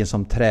nyfiken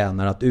som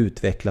tränare att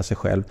utveckla sig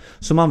själv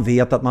så man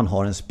vet att man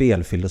har en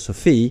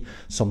spelfilosofi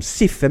som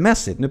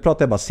siffermässigt, nu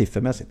pratar jag bara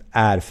siffermässigt,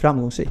 är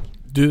framgångsrik?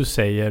 Du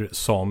säger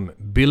som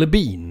Billy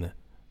Bean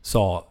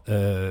sa,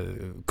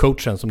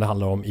 coachen som det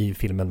handlar om i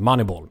filmen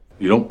Moneyball.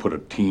 You don't put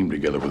a team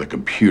together with a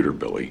computer,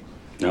 Billy.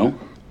 No?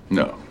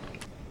 No.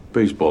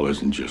 Baseball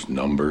isn't just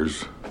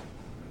numbers.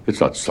 It's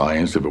not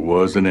science. If it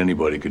was, then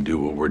anybody could do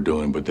what we're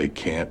doing, but they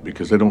can't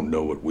because they don't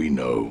know what we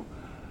know.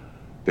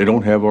 They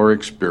don't have our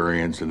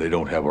experience and they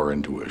don't have our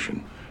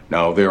intuition.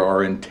 Now, there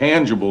are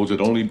intangibles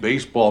that only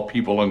baseball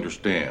people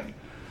understand.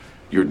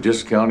 You're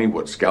discounting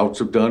what scouts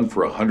have done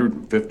for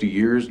 150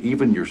 years,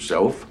 even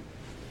yourself?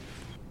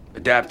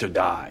 Adapt or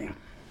die.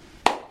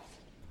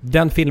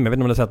 Den filmen, jag vet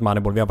inte om du har sett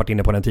Moneyball, vi har varit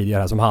inne på den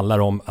tidigare, som handlar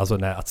om alltså,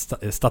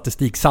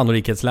 statistik,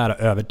 sannolikhetslära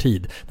över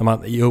tid. När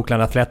man i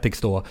Oakland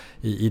Athletics då,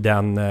 i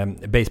den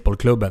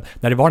baseballklubben,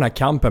 när det var den här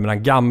kampen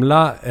mellan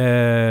gamla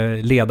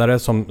ledare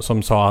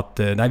som sa att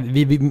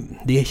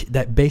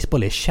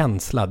baseball är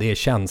känsla, det är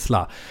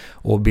känsla.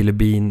 Och Billy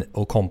Bean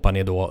och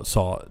company då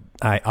sa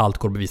nej, allt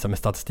går att bevisa med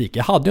statistik.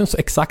 Jag hade ju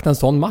exakt en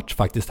sån match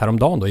faktiskt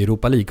häromdagen då i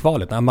Europa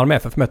League-kvalet när Malmö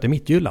FF mötte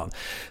Midtjylland.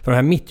 För de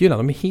här Midtjylland,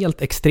 de är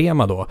helt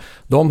extrema då.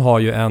 De har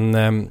ju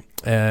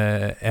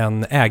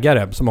en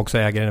ägare som också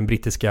äger den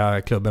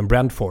brittiska klubben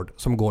Brentford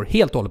som går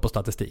helt och hållet på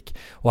statistik.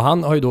 Och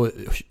han har ju då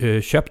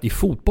köpt i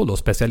fotboll då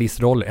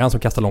specialistroller. En som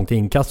kastar långt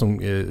inkast,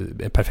 som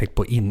är perfekt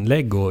på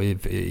inlägg och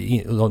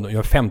de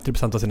gör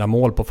 50% av sina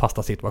mål på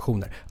fasta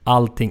situationer.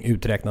 Allting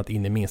uträknat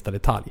in i minsta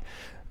detalj.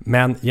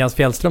 Men Jens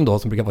Fjällström då,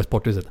 som brukar vara i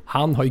Sporthuset,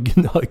 han har ju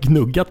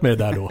gnuggat med det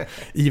där då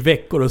i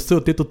veckor och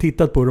suttit och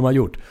tittat på hur de har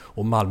gjort.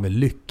 Och Malmö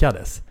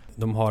lyckades.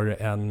 De har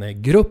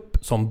en grupp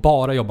som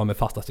bara jobbar med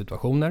fasta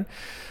situationer.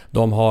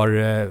 De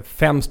har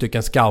 5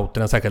 stycken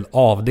scouter, en särskild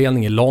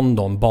avdelning i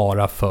London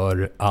bara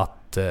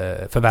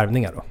för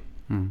värvningar då.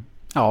 Mm.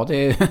 Ja,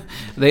 det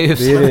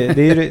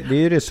är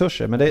ju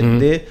resurser,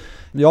 men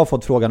jag har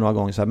fått frågan några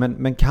gånger så här,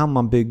 men kan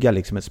man bygga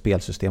liksom ett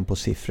spelsystem på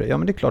siffror? Ja,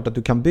 men det är klart att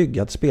du kan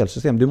bygga ett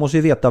spelsystem. Du måste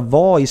ju veta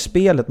vad i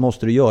spelet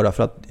måste du göra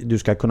för att du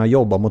ska kunna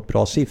jobba mot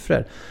bra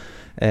siffror.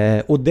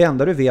 Och det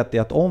enda du vet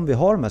är att om vi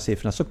har de här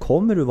siffrorna så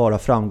kommer du vara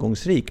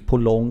framgångsrik på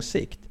lång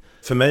sikt.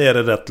 För mig är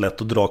det rätt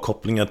lätt att dra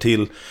kopplingar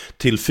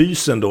till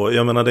fysen då.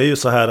 Jag menar, det är ju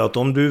så här att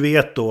om du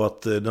vet då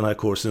att den här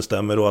kursen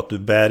stämmer och att du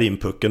bär in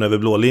pucken över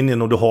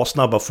blålinjen och du har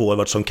snabba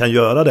forwards som kan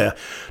göra det,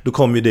 då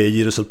kommer ju det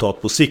ge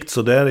resultat på sikt.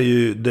 Så där är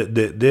ju,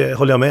 det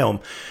håller jag med om.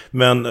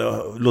 Men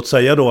låt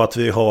säga då att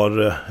vi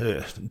har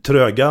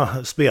tröga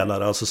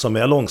spelare, alltså som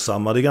är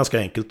långsamma. Det är ganska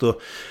enkelt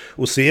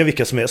att se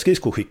vilka som är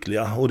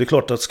skridskoskickliga. Och det är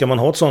klart att ska man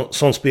ha ett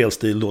sån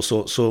spelstil då,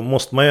 så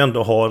måste man ju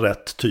ändå ha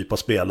rätt typ av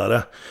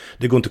spelare.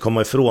 Det går inte att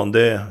komma ifrån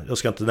det. Jag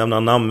ska inte nämna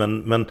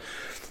namn, men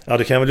ja,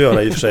 det kan jag väl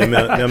göra i och för sig.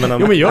 Men jag menar,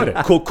 jo, men gör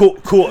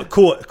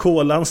det.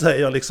 Kolan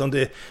säger jag liksom,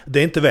 det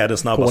är inte världens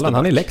snabbaste. Kolan,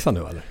 han är i Leksand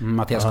nu eller?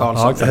 Mattias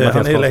Karlsson. Ja,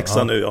 han är i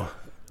Leksand nu, ja.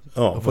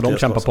 Ja, då får de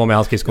kämpa på med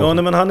hans skridskor. Ja,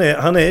 nej, men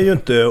han är ju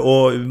inte,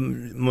 och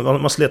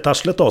man slet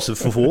arslet av sig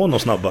för att få honom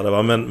snabbare,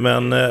 va?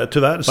 Men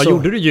tyvärr så... Vad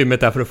gjorde du i gymmet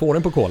där för att få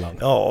den på kolan?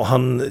 Ja,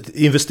 han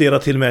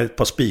investerade till med ett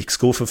par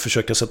spikskor för att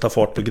försöka sätta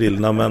fart på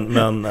grillarna,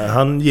 men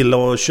han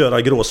gillar att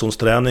köra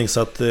gråzonsträning,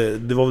 så att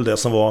det var väl det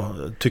som var,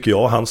 tycker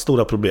jag, hans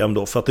stora problem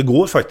då. För att det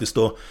går faktiskt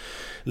att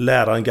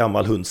lära en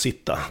gammal hund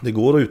sitta. Det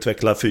går att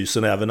utveckla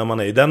fysen även när man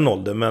är i den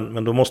åldern,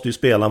 men då måste ju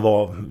spelaren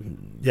vara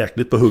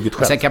jäkligt på hugget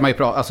själv. Sen kan man ju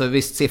prata, alltså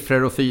visst,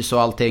 siffror och fys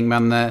och allting,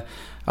 men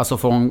alltså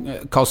från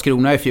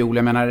Karlskrona i fjol,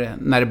 jag menar,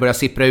 när det börjar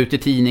sippra ut i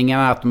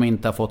tidningarna att de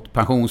inte har fått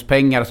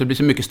pensionspengar, alltså det blir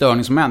så mycket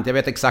störningsmoment. Jag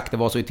vet exakt det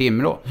var så i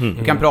Timrå.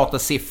 Du kan prata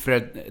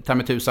siffror, ta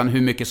med tusan,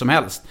 hur mycket som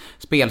helst,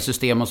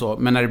 spelsystem och så,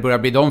 men när det börjar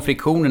bli de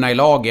friktionerna i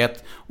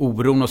laget,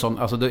 oron och sånt,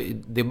 alltså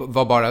det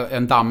var bara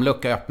en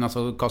dammlucka öppna,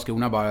 så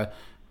Karlskrona bara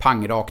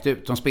pang rakt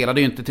ut. De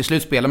spelade ju inte, till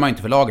slut spelar man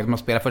inte för laget, man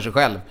spelar för sig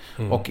själv.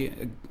 Och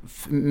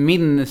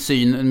min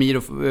syn,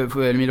 Miro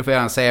får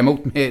gärna säga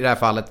emot mig i det här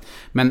fallet,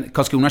 men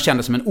Karlskrona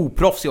kändes som en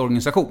oproffsig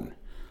organisation.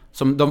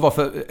 Som de var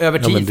över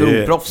tid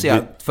för oproffsiga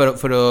för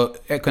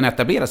att kunna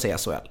etablera sig i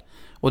SHL.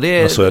 Och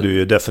det... Så är det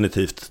ju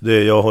definitivt.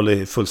 Jag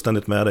håller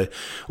fullständigt med dig.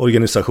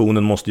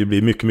 Organisationen måste ju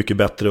bli mycket, mycket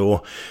bättre,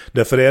 och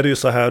därför är det ju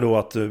så här då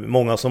att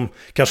många som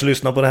kanske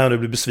lyssnar på det här nu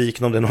blir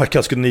besvikna om det är några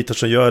Karlskroniter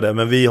som gör det,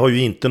 men vi har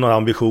ju inte några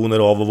ambitioner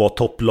av att vara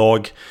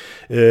topplag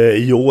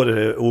i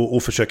år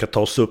och försöka ta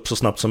oss upp så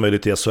snabbt som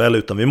möjligt i SHL,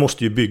 utan vi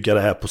måste ju bygga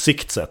det här på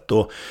sikt sätt.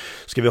 Och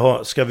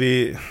ska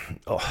vi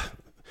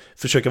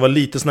försöka vara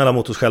lite snälla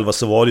mot oss själva,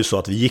 så var det ju så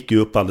att vi gick ju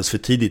upp alldeles för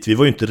tidigt. Vi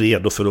var ju inte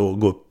redo för att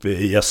gå upp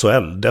i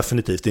SHL,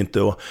 definitivt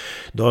inte. Och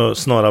det har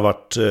snarare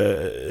varit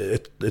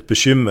ett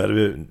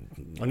bekymmer.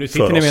 Och nu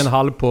sitter ni med en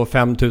hall på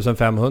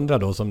 5500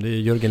 då, som det är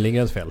Jörgen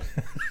Lindgrens fel.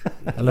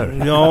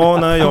 Eller?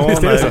 Ja,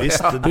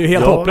 visst. Det är ju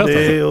helt hopplöst.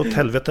 Det är åt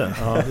helvete.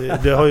 Ja,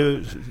 det har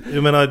ju,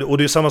 jag menar, och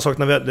det är samma sak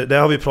när där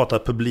har vi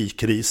pratat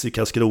publikkris i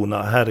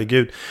Karlskrona.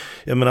 Herregud.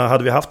 Jag menar,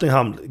 hade vi haft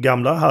den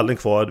gamla hallen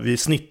kvar, vi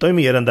snittar ju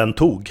mer än den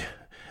tog.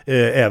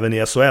 Även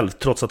i SHL,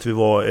 trots att vi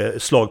var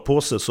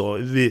slagpåse, så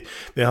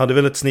vi hade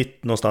väl ett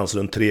snitt någonstans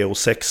runt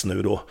 3,6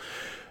 nu då,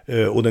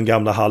 och den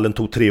gamla hallen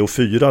tog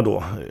 3,4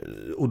 då,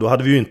 och då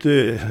hade vi ju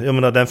inte, jag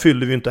menar, den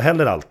fyllde vi ju inte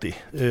heller alltid.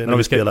 Men om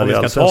vi ska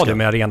ta det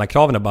med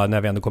arenakraven, bara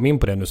när vi ändå kom in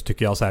på det nu, så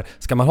tycker jag så här,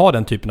 ska man ha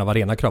den typen av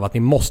arenakrav, att ni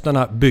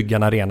måste bygga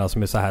en arena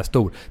som är så här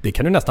stor, det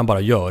kan du nästan bara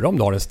göra om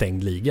du har en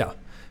stängd liga.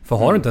 För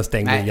har du inte en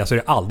stängd liga så är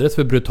det alldeles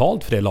för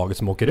brutalt för det laget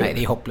som åker ut. Nej,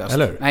 det är hopplöst.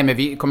 Eller? Nej, men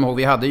vi kommer ihåg,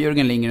 vi hade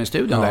Jörgen Lindgren i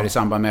studion där i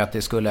samband med att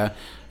det skulle...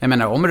 Jag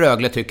menar, om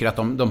Rögle tycker att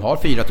de har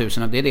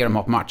 4000, det är det de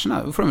har på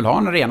matcherna, då får de väl ha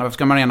en arena. Varför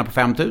ska man ha en arena på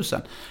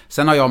 5000?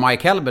 Sen har jag och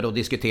Mike Helber då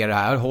diskuterat det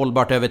här,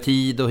 hållbart över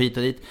tid och hit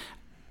och dit.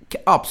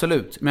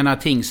 Absolut, men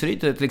Tingsryd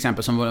till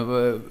exempel,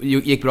 som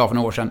gick bra för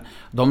några år sedan,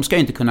 de ska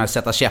inte kunna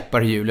sätta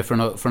käppar i hjulet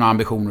från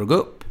ambitioner att gå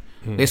upp.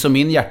 Det är som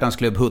min hjärtans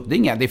klubb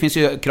Huddinge. Det finns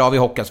ju krav i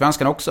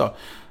Hockeyallsvenskan också.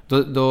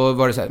 Då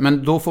var det så här.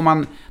 Men då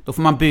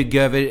får man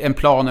bygga över en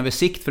plan över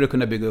sikt för att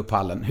kunna bygga upp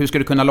hallen. Hur ska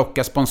du kunna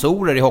locka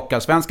sponsorer i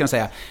Hockeyallsvenskan och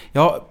säga,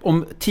 ja,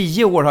 om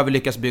 10 år har vi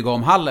lyckats bygga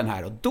om hallen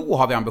här, och då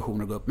har vi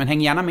ambitioner att gå upp. Men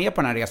häng gärna med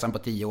på den här resan på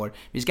 10 år.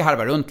 Vi ska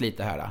harva runt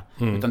lite här.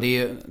 Utan det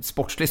är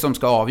sportsligt som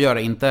ska avgöra,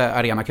 inte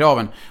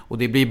arenakraven. Och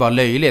det blir bara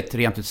löjligt,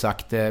 rent ut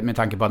sagt, med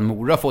tanke på att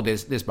Mora får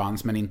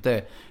dispens, men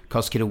inte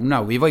Karlskrona.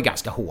 Och vi var ju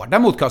ganska hårda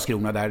mot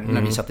Karlskrona där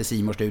när vi satt i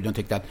Simor-studion och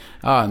tyckte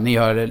att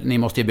ni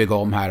måste ju bygga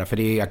om här, för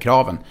det är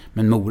kraven.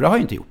 Men Mora har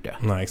ju inte gjort det.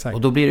 Nej, exakt.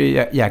 Och då blir det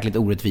ju jäkligt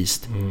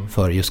orättvist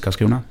för just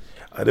Karlskrona.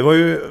 Ja, det var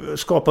ju,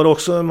 skapade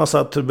också en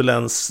massa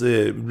turbulens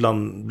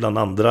bland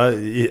andra.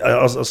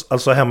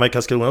 Alltså hemma i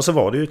Karlskrona så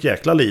var det ju ett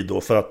jäkla liv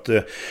då, för att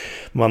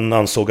man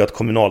ansåg att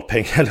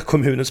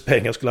kommunens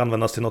pengar skulle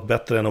användas till något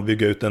bättre än att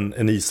bygga ut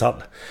en ishall.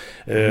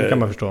 Det kan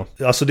man förstå.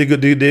 Alltså det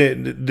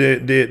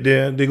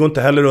går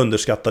inte heller att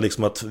underskatta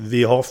liksom att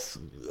vi har...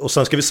 Och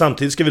sen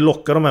samtidigt ska vi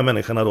locka de här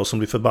människorna då som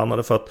blir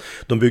förbannade för att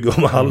de bygger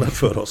om hallen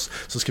för oss.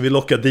 Så ska vi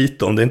locka dit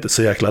dem, det är inte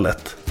så jäkla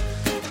lätt.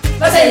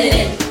 Vad säger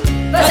ni?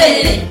 Vad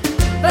säger ni?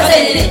 Vad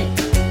säger ni?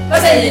 Vad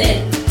säger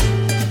ni?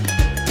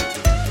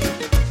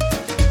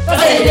 Vad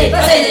säger ni?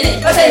 Vad säger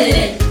ni? Vad säger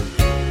ni?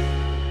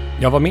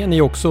 Jag var med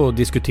ni också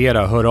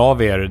diskutera, hör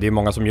av er. Det är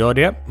många som gör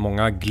det.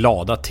 Många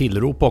glada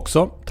tillrop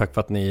också. Tack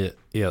för att ni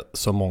är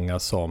så många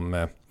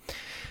som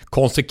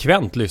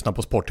konsekvent lyssnar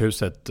på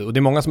Sporthuset. Och det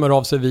är många som hör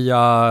av sig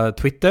via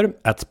Twitter,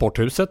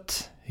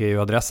 @Sporthuset är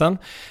ju adressen.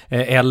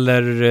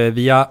 Eller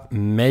via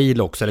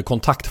mail också, eller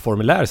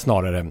kontaktformulär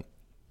snarare.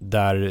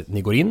 Där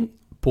ni går in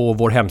på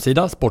vår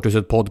hemsida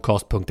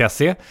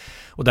sporthusetpodcast.se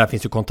och där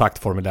finns ju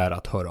kontaktformulär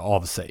att höra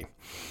av sig.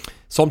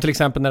 Som till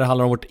exempel när det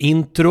handlar om vårt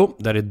intro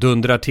där det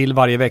dundrar till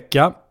varje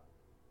vecka.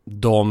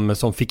 De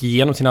som fick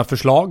igenom sina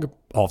förslag,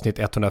 avsnitt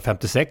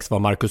 156, var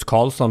Marcus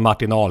Karlsson,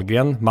 Martin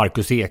Ahlgren,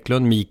 Marcus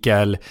Eklund,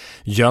 Mikael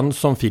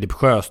Jönsson, Filip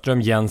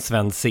Sjöström, Jens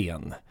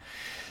Svensson.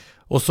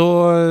 Och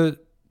så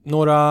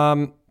några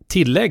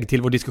tillägg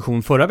till vår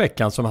diskussion förra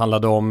veckan som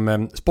handlade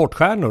om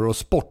sportstjärnor och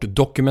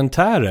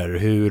sportdokumentärer.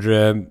 Hur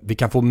vi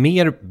kan få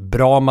mer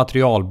bra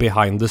material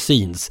behind the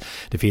scenes.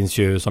 Det finns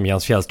ju, som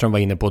Jens Fjällström var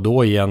inne på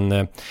då, i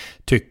en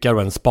tyckare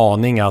och en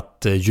spaning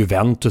att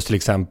Juventus till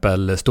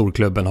exempel,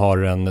 storklubben, har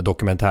en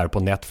dokumentär på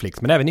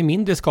Netflix. Men även i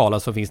mindre skala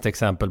så finns det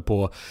exempel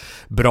på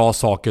bra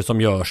saker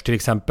som görs. Till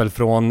exempel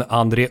från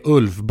André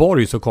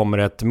Ulfborg så kommer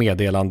ett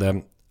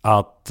meddelande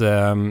att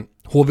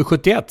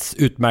HV71s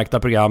utmärkta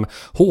program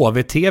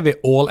HV-TV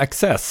All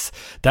Access.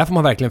 Där får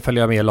man verkligen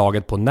följa med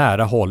laget på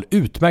nära håll.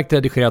 Utmärkt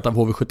redigerat av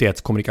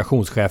HV71s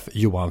kommunikationschef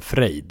Johan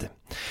Freid.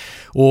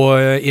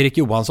 Och Erik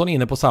Johansson är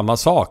inne på samma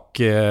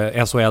sak.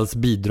 SHLs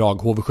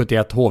bidrag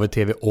HV71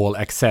 HV-TV All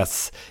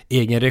Access.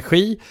 Egen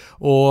regi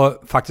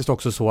och faktiskt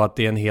också så att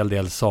det är en hel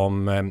del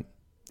som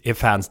är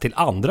fans till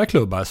andra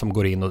klubbar som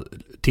går in och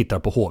tittar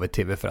på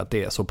HV-TV för att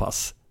det är så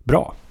pass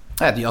bra.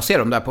 Jag ser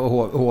dem där på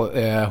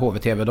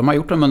HV-TV. De har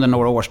gjort dem under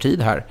några års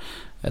tid här.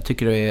 Jag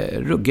tycker det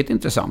är ruggigt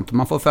intressant.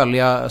 Man får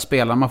följa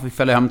spelarna, man får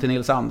följa hem till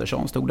Nils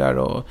Andersson. Stod där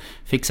och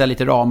fixade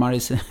lite ramar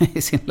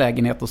i sin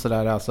lägenhet och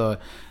sådär. Alltså,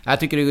 jag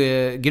tycker det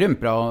är grymt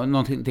bra.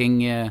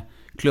 Någonting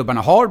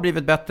klubbarna har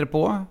blivit bättre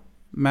på,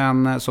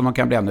 men som man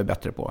kan bli ännu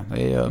bättre på.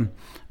 Det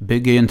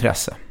bygger ju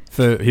intresse.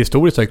 För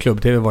historiskt har ju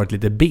klubb-tv varit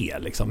lite B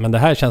liksom, men det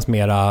här känns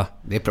mera...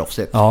 Det är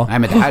proffsigt. Ja. Nej,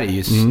 men det här är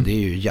ju, det är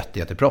ju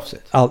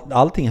jätteproffsigt.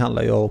 Allting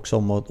handlar ju också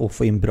om att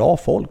få in bra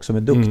folk som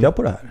är duktiga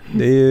på det här.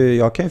 Det är ju,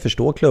 jag kan ju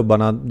förstå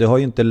klubbarna, det har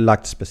ju inte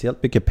lagt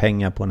speciellt mycket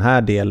pengar på den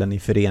här delen i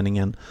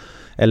föreningen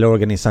eller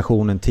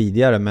organisationen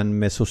tidigare, men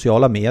med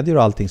sociala medier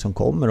och allting som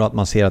kommer och att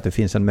man ser att det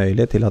finns en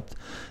möjlighet till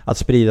att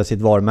sprida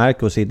sitt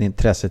varumärke och sitt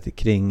intresse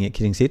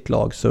kring sitt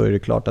lag, så är det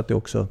klart att det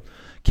också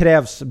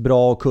krävs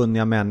bra och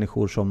kunniga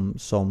människor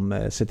som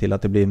ser till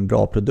att det blir en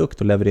bra produkt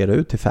och levererar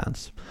ut till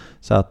fans.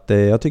 Så att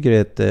jag tycker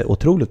det är ett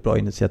otroligt bra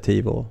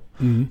initiativ och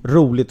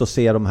roligt att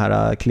se de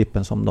här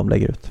klippen som de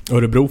lägger ut.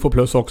 Örebro får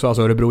plus också,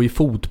 alltså Örebro i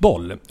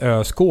fotboll.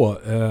 ÖSK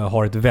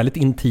har ett väldigt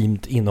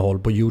intimt innehåll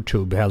på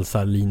YouTube,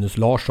 hälsar Linus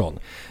Larsson.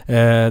 Det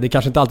är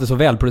kanske inte alltid så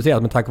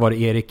välproducerat, men tack vare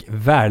Erik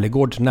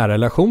Värlegårds nära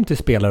relation till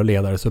spelare och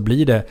ledare så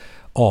blir det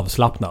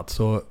avslappnat.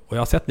 Så, och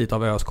jag har sett lite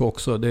av ÖSK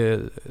också, det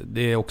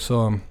är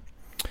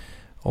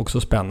också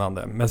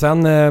spännande. Men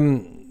sen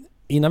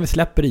innan vi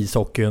släpper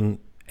ishockeyn,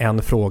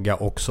 en fråga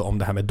också om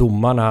det här med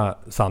domarna.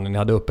 Sanne, ni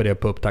hade uppe det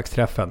på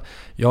upptaktsträffen.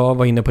 Jag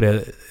var inne på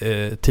det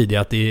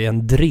tidigare, att det är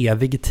en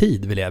drevig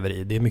tid vi lever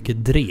i. Det är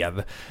mycket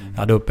drev. Jag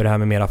hade uppe det här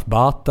med Meraf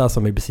Bata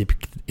som i princip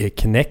är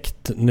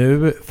knäckt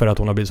nu för att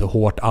hon har blivit så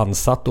hårt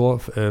ansatt då,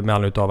 med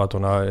anledning av att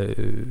hon har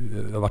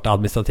varit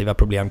administrativa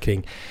problem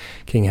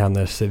kring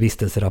hennes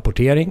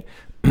vistelserapportering.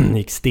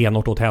 Gick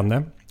stenhårt åt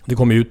henne. Det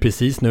kommer ut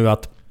precis nu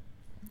att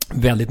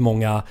väldigt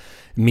många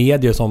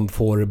medier som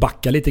får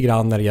backa lite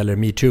grann när det gäller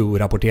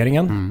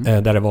MeToo-rapporteringen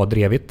där det var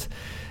drevigt.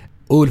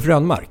 Ulf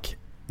Rönnmark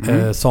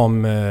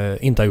som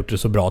inte har gjort det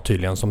så bra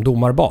tydligen som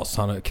domarbas.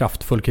 Han har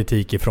kraftfull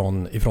kritik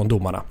ifrån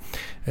domarna.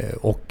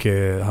 Och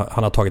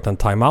han har tagit en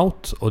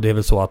timeout och det är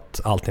väl så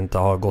att allt inte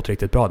har gått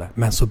riktigt bra där.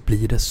 Men så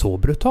blir det så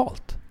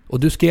brutalt. Och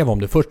du skrev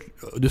om det först.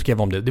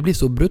 Det blir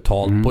så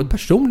brutalt på ett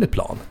personligt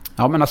plan.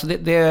 Ja, men alltså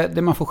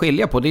det man får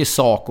skilja på, det är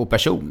sak och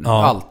person.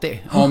 Ja. Alltid.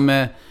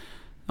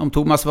 Om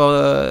Thomas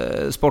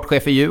var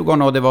sportchef i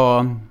Djurgården och det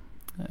var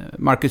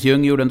Marcus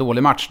Ljung gjorde en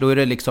dålig match, då är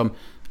det liksom,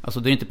 alltså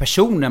det är inte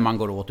personen man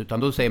går åt, utan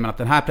då säger man att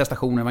den här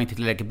prestationen var inte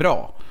tillräckligt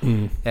bra.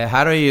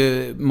 Här är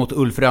ju mot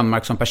Ulf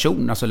Rönnmark som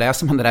person, alltså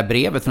läser man det där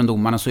brevet från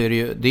domarna så är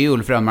det är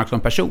Ulf Rönnmark som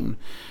person.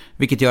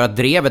 Vilket gör att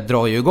drevet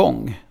drar ju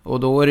igång. Och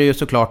då är det ju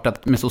såklart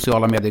att med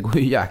sociala medier går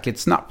ju jäkligt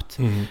snabbt.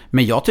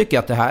 Men jag tycker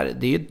att det här,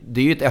 det är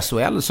ju ett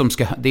SHL som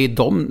ska, det är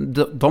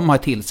de har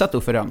tillsatt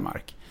Ulf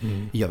Rönnmark.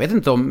 Jag vet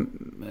inte om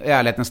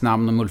ärlighetens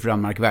namn om Ulf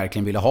Rönnmark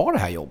verkligen ville ha det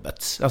här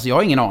jobbet. Alltså jag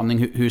har ingen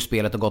aning hur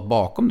spelet har gått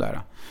bakom där.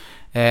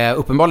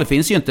 Uppenbarligen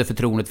finns ju inte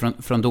förtroendet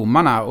från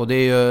domarna, och det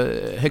är ju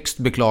högst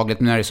beklagligt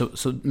när det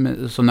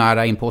är så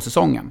nära in på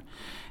säsongen.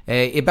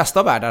 I bästa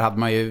av världar hade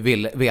man ju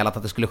velat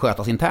att det skulle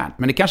skötas internt,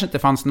 men det kanske inte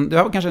fanns, det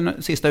var kanske en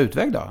sista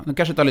utväg då. De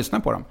kanske inte har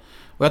lyssnat på dem.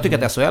 Och jag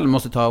tycker att SHL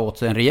måste ta åt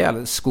sig en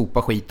rejäl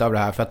skopa skit av det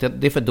här, för att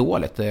det är för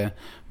dåligt.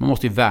 Man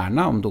måste ju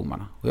värna om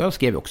domarna. Och jag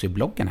skrev också i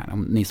bloggen här,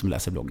 om ni som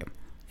läser bloggen.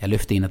 Jag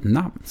lyfte in ett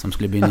namn som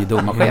skulle bli ny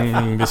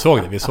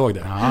domarchef. Vi såg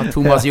det. Ja,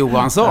 Thomas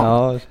Johansson.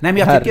 Ja, nej, men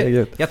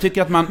jag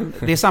tycker att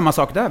det är samma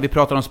sak där. Vi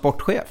pratar om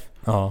sportchef.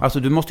 Ja. Alltså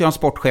du måste ju ha en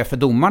sportchef för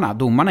domarna.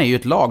 Domarna är ju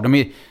ett lag.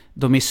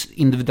 De är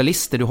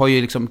individualister. Du har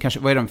ju liksom kanske,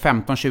 vad är de,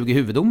 15-20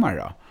 huvuddomare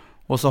då?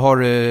 och så har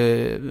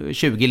du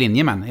 20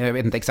 linjemän, jag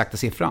vet inte exakta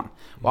siffran.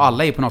 Och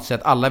alla är på något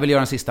sätt, alla vill göra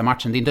den sista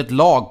matchen. Det är inte ett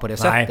lag på det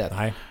sättet.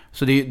 Nej.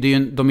 Så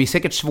de är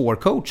säkert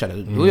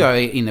svårcoachade. Då är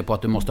jag inne på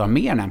att du måste ha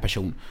mer än en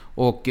person.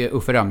 Och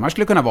Uffe Rönnmark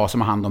skulle kunna vara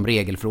som har hand om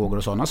regelfrågor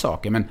och sådana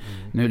saker. Men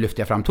nu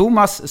lyfter jag fram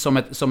Thomas som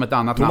ett annat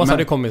namn. Thomas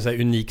hade kommit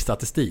med unik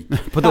statistik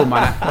på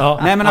domare.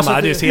 Nej, men alltså,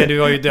 du ser,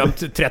 du har ju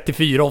dömt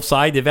 34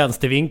 offside i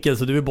vänstervinkel,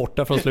 så du är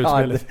borta från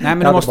slutspelet. Nej,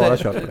 men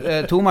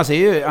Thomas är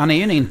ju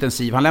en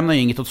intensiv. Han lämnar ju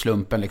inget åt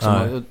slumpen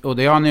liksom. Och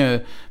det har han ju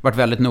varit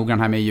väldigt noggrann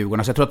här med i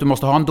Djurgården. Så jag tror att du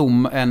måste ha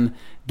en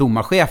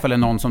domarchef eller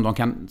någon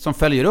som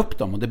följer upp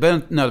dem. Och det behöver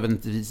inte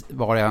nödvändigtvis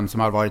vara en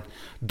som har varit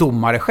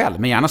domare själv,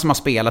 men gärna som har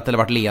spelat eller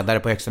varit ledare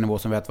på högsta nivå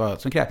som vet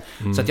vad som krävs.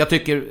 Så att jag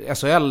tycker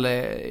SHL,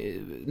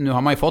 nu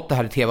har man ju fått det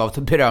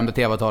här berömda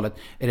TV-avtalet.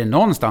 Är det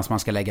någonstans man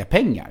ska lägga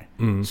pengar,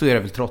 så är det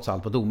väl trots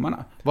allt på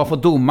domarna. Vad får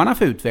domarna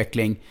för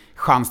utveckling,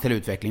 chans till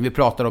utveckling? Vi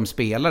pratar om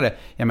spelare.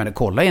 Jag menar,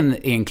 kolla i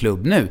en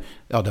klubb nu.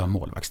 Ja, du har en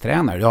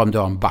målvaktstränare, du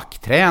har en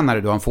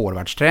backtränare, du har en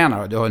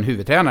forwardstränare, du har en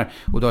huvudtränare,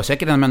 och du har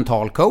säkert en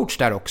mental coach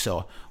där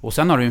också. Och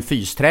sen har du en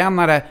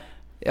fystränare,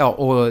 ja,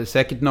 och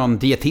säkert någon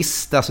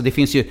dietist. Alltså det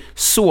finns ju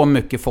så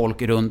mycket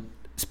folk runt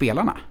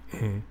spelarna.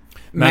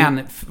 Men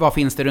vad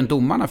finns det runt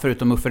domarna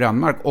förutom Uffe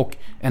Rönnmark? Och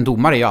en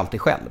domare är ju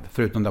alltid själv,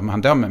 förutom de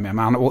han dömer med.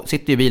 Men han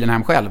sitter i bilen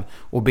hem själv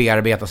och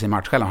bearbetar sin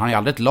match själv. Han har ju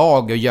aldrig ett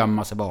lag att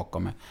gömma sig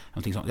bakom.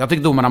 Någonting sånt. Jag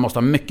tycker domarna måste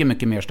ha mycket,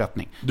 mycket mer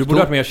stöttning. Du borde ha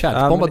varit med och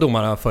kärtbomba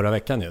domarna förra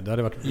veckan ju. Det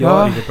hade varit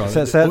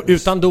riktigt bra. Och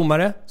utan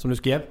domare, som du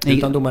skrev,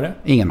 utan domare.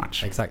 Ingen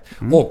match. Exakt.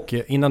 Och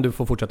innan du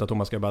får fortsätta,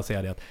 Thomas, ska jag bara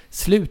säga det att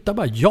sluta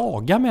bara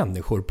jaga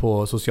människor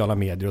på sociala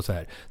medier och så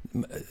här.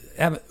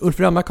 Ulf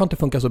Rönnmark kan inte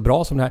funka så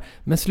bra som det här,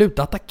 men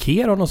sluta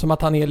attackera honom som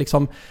att han är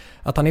liksom,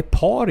 att han är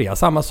paria.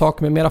 Samma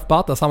sak med Meraf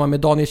Bata, samma med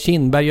Daniel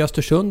Kindberg i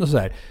Östersund och så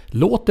där.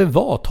 Låt det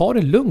vara, ta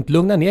det lugnt,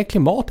 lugna ner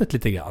klimatet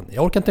lite grann.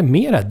 Jag orkar inte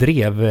mer det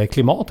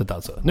drevklimatet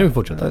alltså. Nu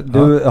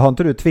fortsätter. Har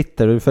inte du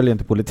Twitter, du följer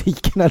inte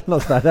politiken eller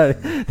något där.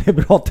 Det är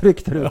bra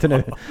tryck där ute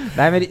nu.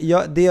 Nej,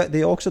 men det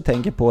jag också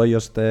tänker på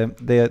just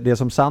det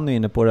som Sanny är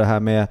inne på, det här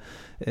med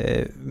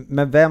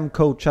men vem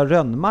coachar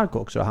Rönnmark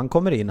också? Han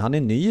kommer in, han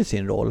är ny i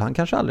sin roll. Han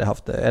kanske aldrig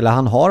haft det, eller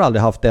han har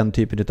aldrig haft den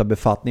typen av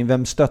befattning.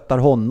 Vem stöttar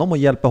honom och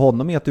hjälper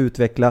honom i att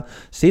utveckla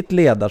sitt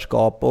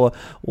ledarskap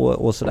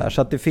och sådär.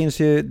 Så att det finns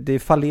ju, det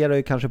fallerar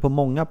ju kanske på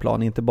många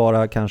plan, inte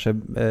bara kanske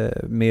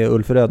med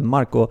Ulf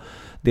Rönnmark och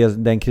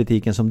den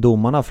kritiken som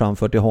domarna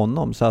framfört till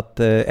honom. Så att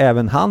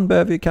även han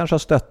behöver ju kanske ha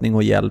stöttning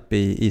och hjälp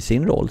i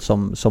sin roll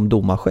som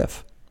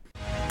domarchef.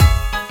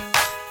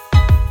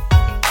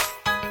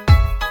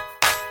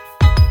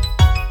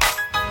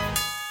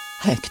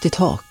 Högt i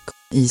tak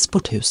i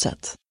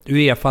Sporthuset.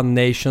 UEFA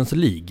Nations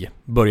League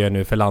börjar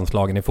nu för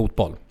landslagen i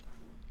fotboll.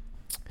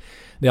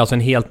 Det är alltså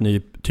en helt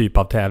ny typ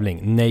av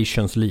tävling,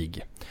 Nations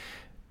League.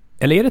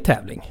 Eller är det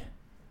tävling?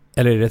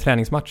 Eller är det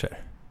träningsmatcher?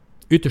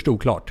 Ytterst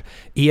oklart.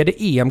 Är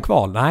det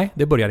EM-kval? Nej,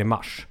 det börjar i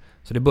mars.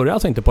 Så det börjar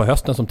alltså inte på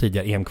hösten som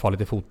tidigare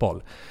EM-kvalet i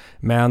fotboll.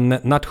 Men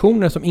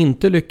nationer som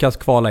inte lyckas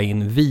kvala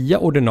in via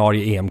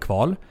ordinarie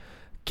EM-kval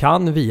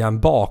kan via en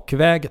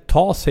bakväg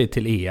ta sig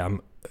till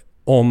EM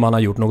om man har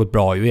gjort något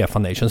bra i UEFA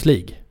Nations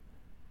League.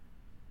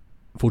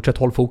 Fortsätt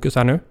håll fokus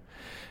här nu.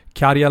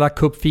 Karjala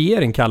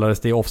Cup-fiering kallades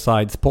det i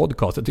Offsides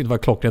podcast. Jag tyckte det var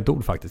ett klockrent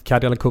ord faktiskt.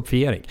 Karjala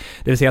Cup-fiering.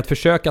 Det vill säga att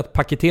försöka att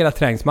paketera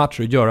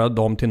träningsmatcher och göra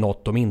dem till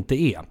något de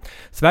inte är.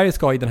 Sverige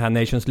ska i den här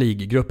Nations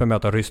League-gruppen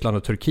möta Ryssland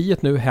och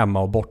Turkiet nu,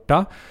 hemma och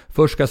borta.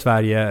 Först ska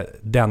Sverige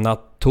denna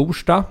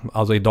torsdag,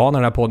 alltså idag när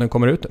den här podden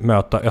kommer ut,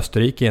 möta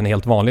Österrike i en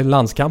helt vanlig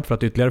landskamp för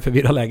att ytterligare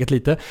förvirra läget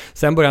lite.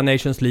 Sen börjar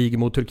Nations League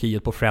mot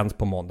Turkiet på Friends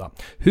på måndag.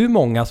 Hur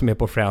många som är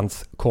på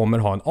Friends kommer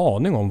ha en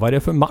aning om vad det är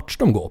för match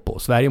de går på?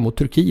 Sverige mot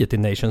Turkiet i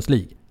Nations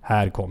League.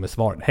 Här kommer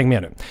svaren. Häng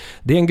med nu.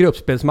 Det är en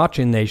gruppspelsmatch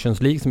i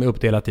Nations League som är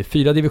uppdelat i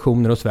 4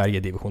 divisioner och Sverige i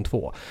division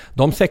 2.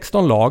 De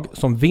 16 lag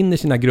som vinner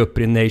sina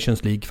grupper i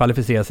Nations League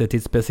kvalificerar sig till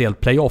ett speciellt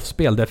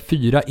playoff-spel där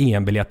 4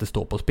 EM-biljetter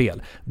står på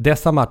spel.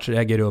 Dessa matcher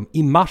äger rum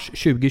i mars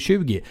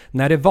 2020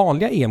 när det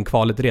vanliga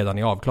EM-kvalet redan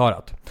är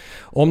avklarat.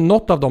 Om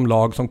något av de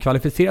lag som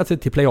kvalificerat sig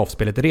till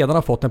playoff-spelet redan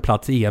har fått en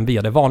plats i EM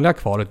via det vanliga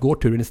kvalet går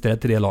turen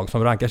istället till det lag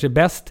som rankar sig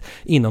bäst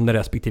inom den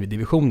respektive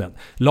divisionen.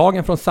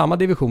 Lagen från samma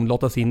division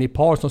lottas in i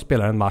par som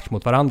spelar en match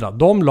mot varandra.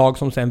 De lag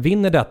som sen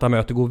vinner detta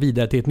möte går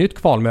vidare till ett nytt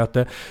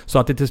kvalmöte så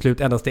att det till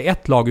slut endast är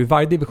ett lag ur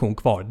varje division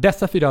kvar.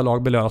 Dessa 4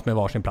 lag belönas med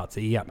varsin plats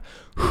i EM.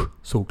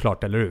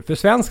 Såklart, eller hur? För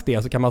svensk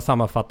del så kan man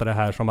sammanfatta det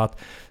här som att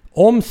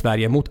om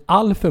Sverige mot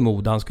all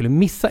förmodan skulle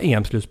missa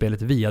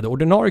EM-slutspelet via det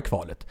ordinarie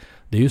kvalet,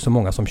 det är ju så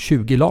många som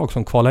 20 lag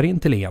som kvalar in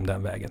till EM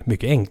den vägen.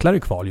 Mycket enklare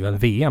kval ju än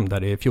VM där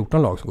det är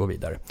 14 lag som går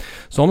vidare.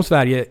 Så om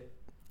Sverige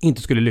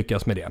inte skulle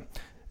lyckas med det,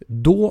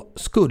 då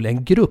skulle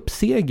en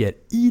gruppseger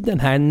i den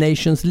här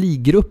Nations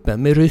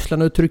League-gruppen med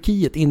Ryssland och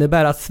Turkiet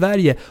innebära att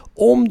Sverige,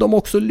 om de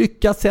också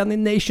lyckas sen i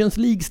Nations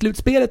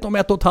League-slutspelet om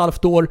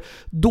 1,5 år,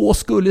 då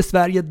skulle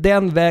Sverige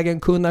den vägen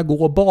kunna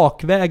gå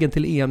bakvägen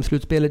till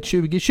EM-slutspelet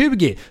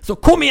 2020. Så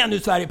kom igen nu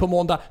Sverige på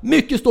måndag,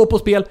 mycket står på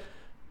spel.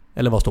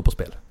 Eller vad står på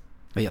spel?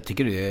 Jag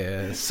tycker det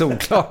är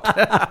såklart.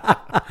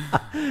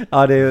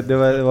 Ja,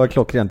 det var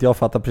klockrent, jag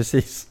fattar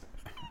precis.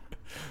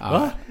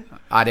 Ja.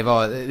 Ja,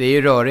 det är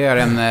ju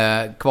rörigare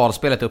än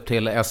kvalspelet upp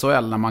till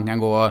SHL när man kan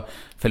gå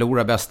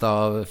förlora bäst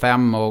av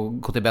 5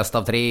 och gå till bäst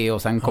av 3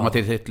 och sen komma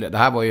till ytterligare. Det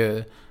här var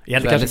ju...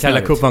 Egentligen kanske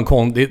Kalle Cup var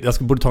en jag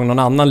borde ta någon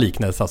annan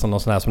liknelse, alltså någon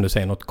sån här som du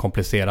säger, något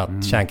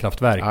komplicerat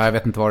kärnkraftverk. Ja, jag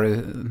vet inte vad det...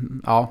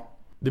 Ja.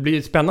 Det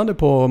blir spännande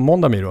på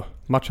måndag, Miro,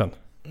 matchen.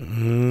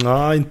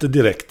 Nej, inte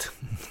direkt.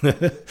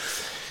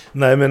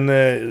 Nej, men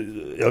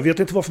jag vet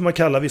inte varför man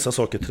kallar vissa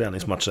saker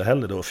träningsmatcher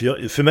heller då.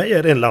 För mig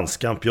är det en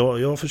landskamp.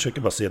 Jag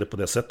försöker bara se det på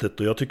det sättet.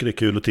 Och jag tycker det är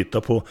kul att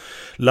titta på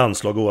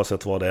landslag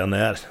oavsett vad det än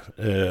är.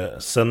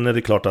 Sen är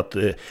det klart att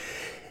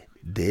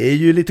det är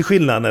ju lite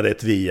skillnad när det är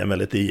ett VM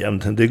eller ett EM.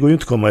 Det går ju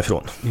inte att komma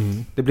ifrån.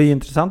 Det blir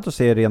intressant att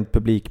se rent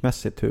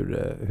publikmässigt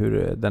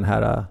hur den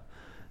här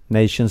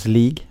Nations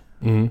League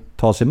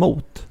tas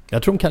emot.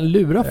 Jag tror de kan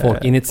lura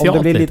folk initialt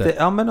om det blir lite.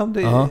 Ja, men om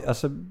det,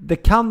 alltså, det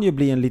kan ju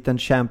bli en liten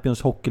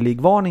Champions Hockey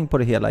League-varning på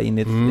det hela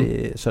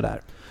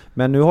sådär.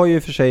 Men nu har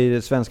ju för sig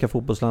det svenska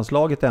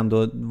fotbollslandslaget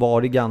ändå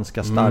varit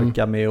ganska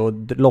starka med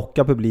att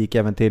locka publik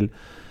även till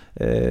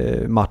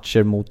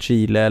matcher mot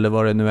Chile eller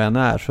vad det nu än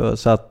är.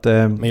 Så att,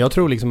 Men jag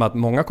tror liksom att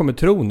många kommer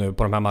tro nu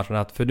på de här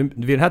matcherna att för vid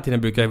den här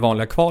tiden brukar ju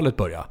vanliga kvalet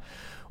börja.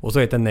 Och så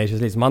heter det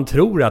Nations League. Man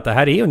tror att det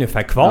här är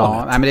ungefär kvalet.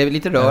 Ja, nej, men det är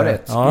lite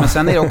rörigt. Men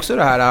sen är det också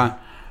det här...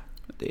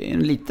 Det är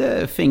en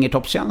lite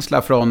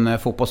fingertoppskänsla från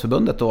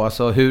fotbollsförbundet då.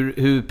 Alltså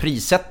hur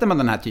prissätter man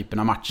den här typen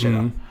av matcher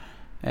då?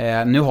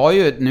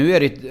 Nu är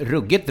det ett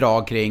ruggigt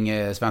drag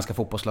kring svenska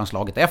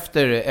fotbollslandslaget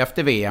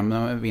efter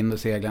VM,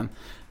 vinderseglen.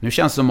 Nu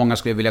känns det som många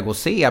skulle vilja gå och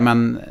se,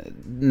 men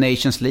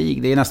Nations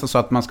League, det är nästan så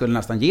att man skulle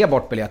nästan ge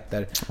bort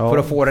biljetter för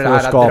att få det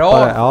här att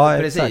dra. Ja,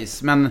 precis.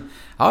 Exakt. Men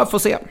ja, får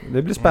se.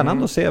 Det blir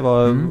spännande att se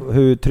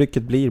hur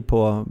trycket blir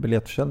på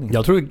biljettförsäljningen.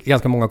 Jag tror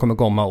ganska många kommer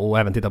komma och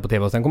även titta på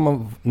TV. Och sen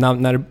kommer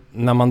man,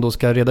 när man då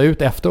ska reda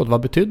ut efteråt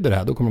vad betyder det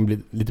här, då kommer de bli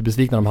lite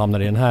besvikna när de hamnar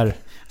i den här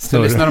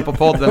Så lyssnar de på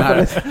podden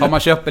här. Har man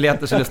köpt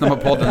biljetter så lyssnar man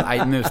på podden.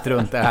 Nej, nu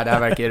strunt det här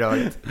verkar ju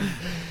rörigt.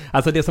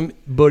 Alltså det som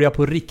börjar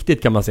på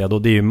riktigt kan man säga då,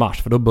 det är ju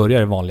mars. För då börjar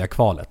det vanliga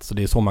kvalet. Så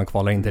det är så man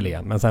kvalar in till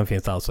EM. Men sen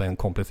finns det alltså en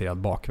komplicerad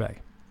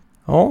bakväg.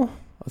 Ja,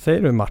 vad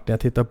säger du Martin? Jag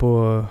tittar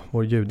på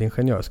vår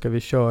ljudingenjör. Ska vi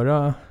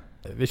köra...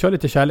 Vi kör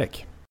lite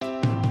kärlek.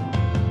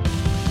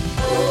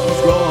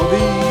 Ska vi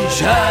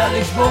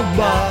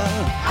kärleksbomba?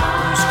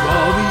 Nu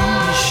ska vi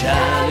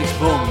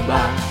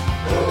kärleksbomba.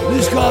 Nu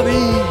ska vi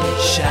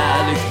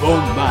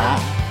kärleksbomba.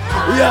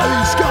 Ja,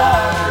 vi ska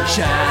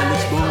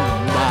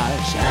kärleksbomba.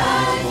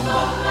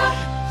 Kärleksbomba.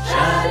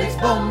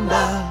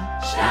 Kärleksbomba.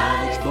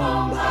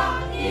 Kärleksbomba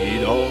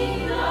idag.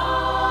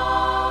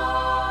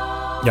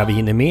 Ja, vi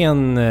hinner med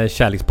en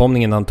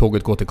kärleksbombning innan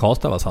tåget går till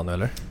Karlstad, vad sa du,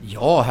 eller?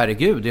 Ja,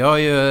 herregud. Jag har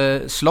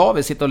ju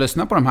slaviskt sitta och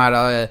lyssna på de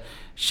här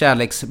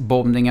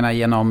kärleksbombningarna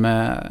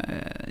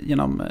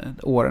genom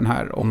åren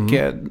här. Och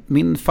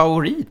min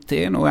favorit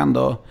är nog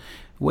ändå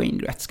Wayne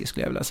Gretzky,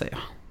 skulle jag vilja säga.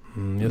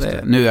 Just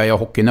det. Nu är jag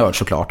hockeynörd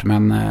såklart,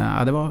 men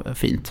det var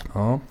fint.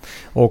 Ja.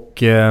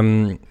 Och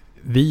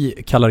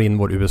vi kallar in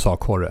vår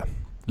USA-korre.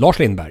 Lars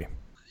Lindberg.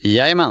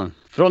 Jajamän,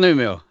 från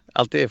Umeå.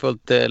 Alltid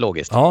fullt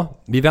logiskt.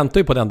 Ja, vi väntar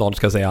ju på den dagen,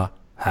 ska jag säga.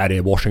 Här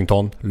är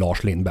Washington,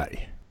 Lars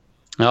Lindberg.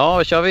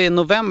 Ja, kör vi i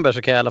november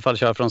så kan jag i alla fall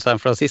köra från San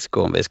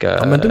Francisco om vi ska.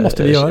 Ja, men det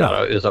måste vi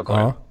göra.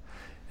 USA-korre.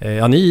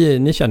 Ja,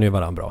 ni känner ju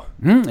varandra bra.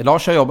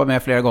 Lars har jobbat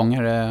med flera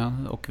gånger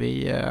och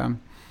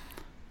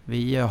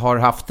vi har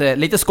haft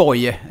lite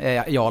skoj,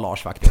 jag och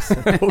Lars faktiskt.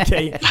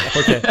 Okej.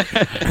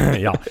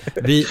 Ja,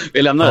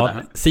 vi lämnar det.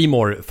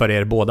 Simor för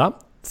er båda.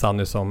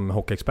 Sanny som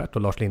hockeyexpert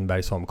och Lars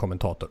Lindberg som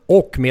kommentator.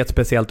 Och med ett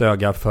speciellt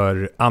öga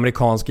för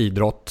amerikansk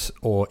idrott.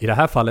 Och i det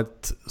här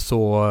fallet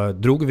så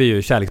drog vi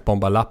ju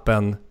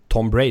kärleksbombarlappen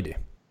Tom Brady.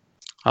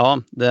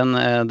 Ja,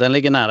 den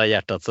ligger nära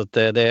hjärtat. Så att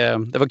det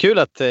var kul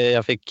att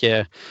jag fick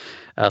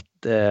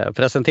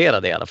presentera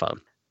det i alla fall.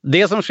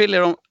 Det som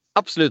skiljer de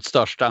absolut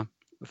största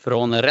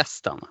från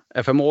resten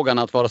är förmågan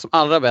att vara som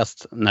allra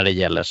bäst när det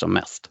gäller som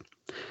mest.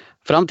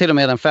 Fram till och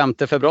med den 5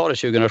 februari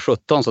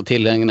 2017 så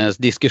tillägnades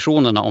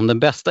diskussionerna om den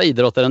bästa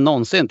idrottaren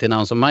någonsin till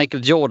namn som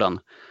Michael Jordan,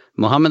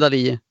 Muhammad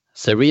Ali,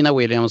 Serena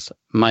Williams,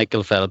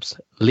 Michael Phelps,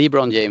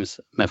 LeBron James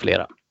med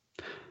flera.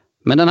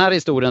 Men den här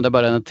historien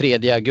började den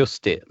 3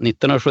 augusti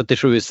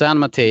 1977 i San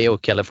Mateo,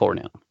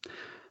 Kalifornien.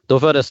 Då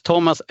föddes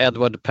Thomas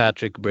Edward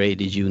Patrick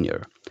Brady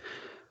Jr.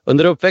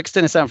 Under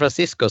uppväxten i San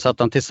Francisco satt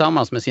han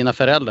tillsammans med sina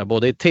föräldrar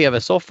både i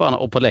tv-soffan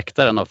och på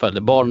läktaren och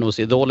följde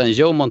barndomsidolen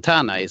Joe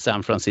Montana i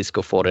San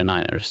Francisco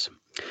 49ers.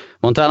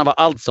 Montana var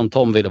allt som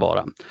Tom ville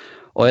vara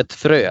och ett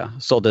frö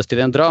såddes till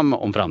en dröm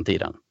om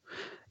framtiden.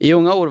 I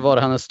unga år var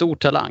han en stor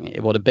talang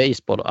i både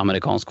baseball och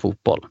amerikansk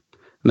fotboll.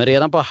 Men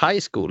redan på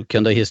high school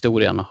kunde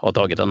historien ha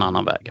tagit en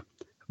annan väg.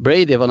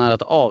 Brady var nära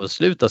att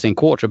avsluta sin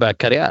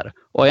quarterback-karriär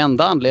och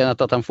enda anledningen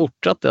till att han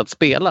fortsatte att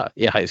spela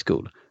i high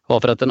school var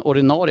för att den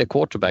ordinarie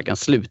quarterbacken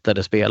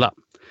slutade spela,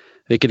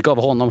 vilket gav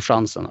honom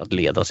chansen att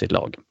leda sitt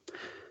lag.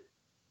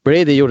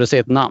 Brady gjorde sig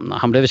ett namn.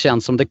 Han blev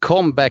känd som The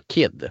Comeback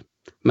Kid.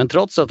 Men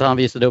trots att han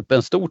visade upp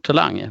en stor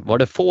talang var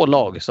det få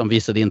lag som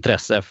visade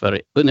intresse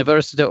för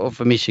University of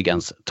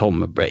Michigans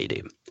Tom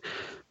Brady.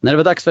 När det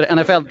var dags för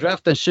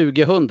NFL-draften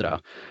 2000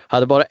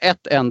 hade bara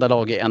ett enda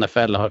lag i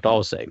NFL hört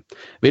av sig.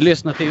 Vi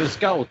lyssnade till hur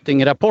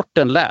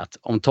scouting-rapporten lät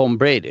om Tom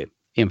Brady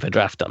inför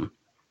draften.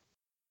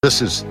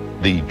 This is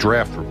the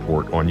draft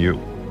report on you.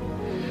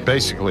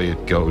 Basically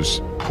it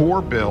goes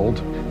poor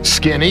build,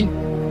 skinny,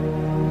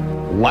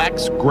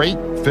 lacks great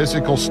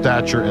physical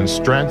stature and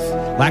strength,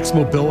 lacks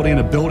mobility and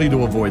ability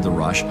to avoid the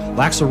rush,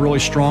 lacks a really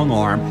strong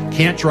arm,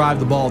 can't drive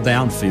the ball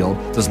downfield,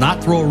 does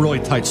not throw a really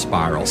tight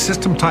spiral.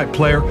 System type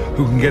player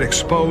who can get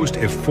exposed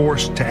if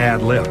forced to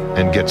add lift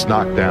and gets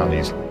knocked down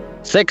easily.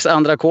 6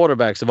 andra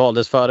quarterbacks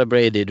valdes före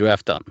Brady i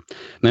draften.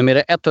 Men med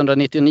det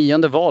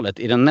 199:e valet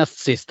i den näst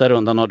sista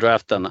rundan av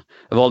draften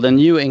valde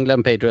New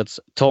England Patriots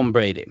Tom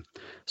Brady.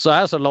 Så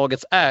här sa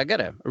lagets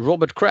ägare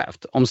Robert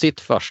Kraft om sitt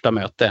första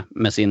möte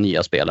med sin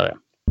nya spelare.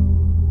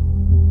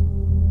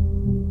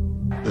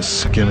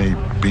 This skinny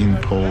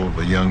beanpole of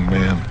a young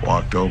man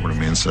walked over to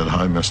me and said,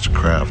 "Hi,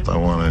 Mr. Kraft. I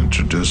want to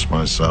introduce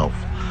myself.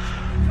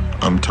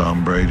 I'm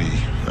Tom Brady."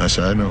 I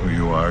said, "I know who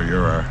you are.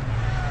 You're our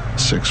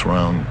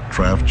 6th-round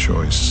draft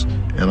choice."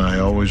 And I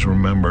always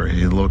remember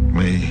he looked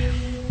me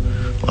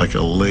like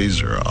a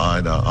laser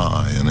eye to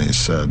eye and he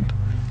said,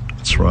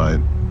 "That's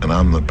right. And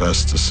I'm the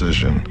best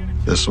decision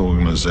this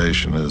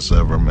organization has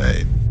ever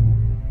made."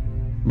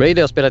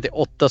 Brady har spelat i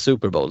 8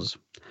 Super Bowls.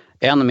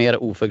 En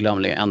mer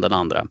oförglömlig än den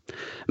andra.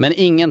 Men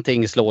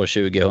ingenting slår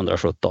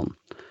 2017.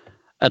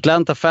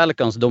 Atlanta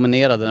Falcons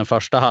dominerade den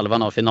första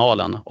halvan av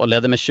finalen och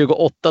ledde med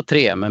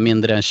 28-3 med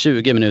mindre än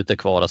 20 minuter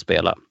kvar att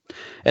spela.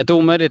 Ett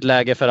omöjligt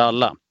läge för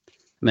alla,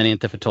 men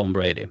inte för Tom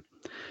Brady.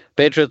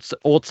 Patriots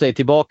åt sig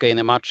tillbaka in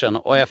i matchen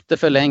och efter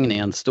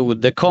förlängningen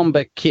stod The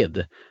Comeback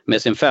Kid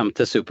med sin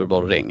 5:e Super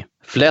Bowl-ring.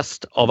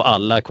 Flest av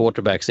alla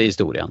quarterbacks i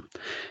historien.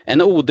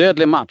 En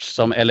odödlig match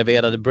som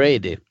eleverade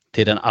Brady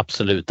till den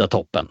absoluta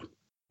toppen.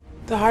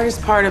 The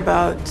hardest part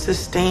about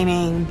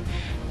sustaining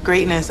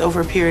greatness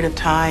over a period of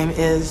time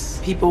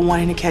is people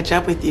wanting to catch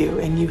up with you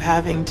and you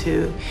having to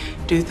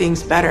do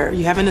things better.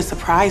 You having to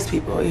surprise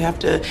people. You have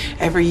to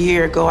every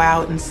year go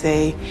out and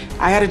say,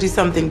 I got to do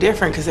something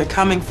different because they're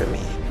coming for me.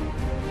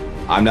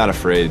 I'm not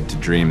afraid to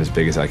dream as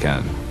big as I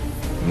can.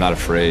 I'm not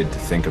afraid to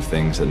think of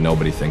things that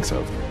nobody thinks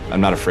of.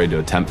 I'm not afraid to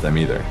attempt them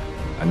either.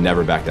 I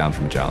never back down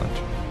from a challenge.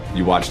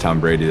 You watch Tom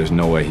Brady, there's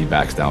no way he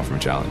backs down from a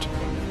challenge.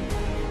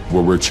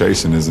 What we're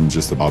chasing isn't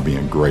just about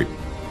being great.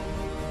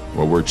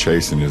 What we're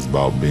chasing is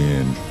about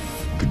being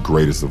the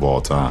greatest of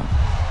all time.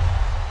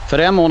 För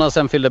en månad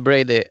sedan fyllde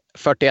Brady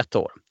 41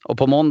 år. Och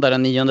på måndag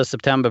den 9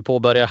 september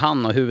påbörjar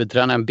han och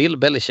huvudtränaren Bill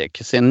Belichick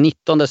sin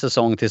 19:e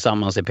säsong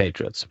tillsammans i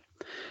Patriots.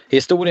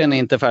 Historien är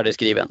inte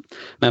färdigskriven,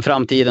 men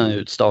framtiden är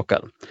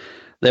utstakad.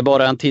 Det är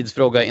bara en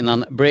tidsfråga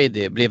innan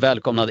Brady blir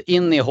välkomnad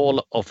in i Hall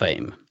of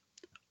Fame.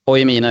 Och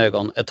i mina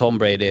ögon är Tom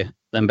Brady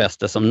den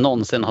bästa som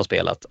någonsin har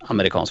spelat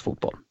amerikansk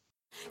fotboll.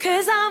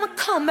 'Cause I'm a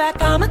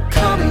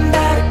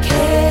comeback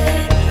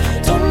kid.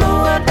 Don't know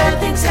what bad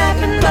things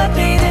happen, but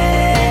they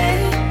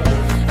did.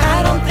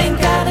 I don't think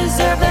I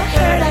deserve the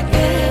hurt I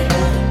get,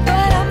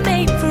 but I'm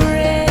made for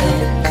it.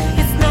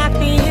 It's not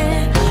the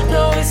end,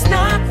 no it's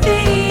not the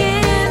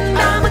end.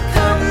 I'm a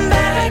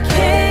comeback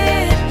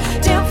kid.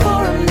 Down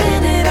for a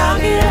minute,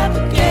 I'll get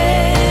up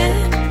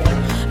again.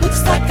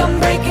 Looks like I'm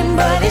breaking,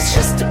 but it's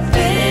just a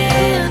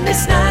bend.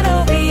 It's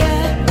not over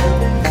yet,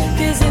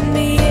 'cause in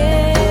the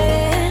end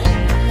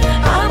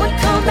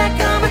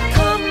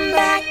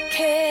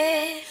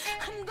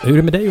Hur är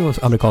det med dig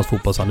och amerikansk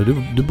fotboll, Sander?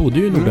 Du bodde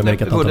ju i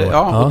Nordamerika ett antal år.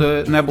 Ja,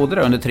 när jag bodde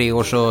där under 3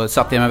 år så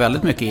satte jag mig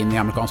väldigt mycket in i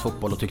amerikansk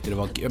fotboll och tyckte det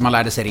var, man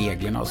lärde sig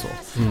reglerna och så.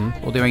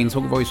 Och det jag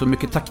insåg var ju så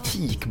mycket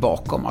taktik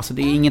bakom. Alltså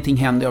det är ingenting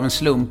händer av en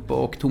slump,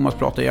 och Thomas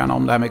pratar gärna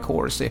om det här med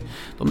Corsi.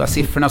 De där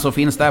siffrorna som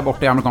finns där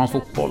borta i amerikansk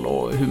fotboll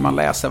och hur man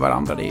läser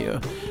varandra, det är ju...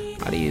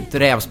 Ja, det är ett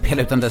rävspel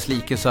utan dess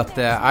like, så att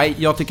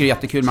jag tycker det är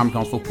jättekul med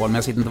amerikansk fotboll, men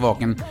jag sitter inte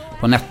vaken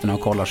på nätterna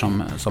och kollar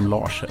som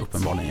Lars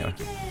uppenbarligen gör.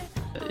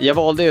 Jag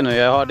valde ju nu,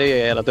 jag hörde ju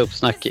hela ett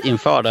uppsnack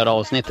inför det här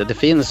avsnittet. Det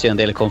finns ju en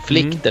del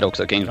konflikter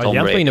också kring Tom Brady.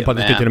 Jag var inne på att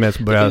vi till och med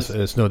ska börja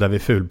snudda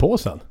vid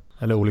fulpåsen.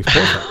 Eller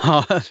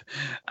olyckspåsen.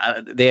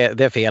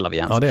 det är fel av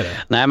Jens. Ja, det är det.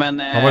 Nej, men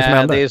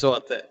det är ju så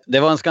att det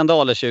var en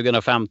skandal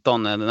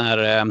 2015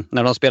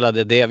 när de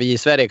spelade det vi i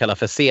Sverige kallar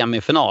för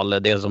semifinal,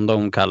 det som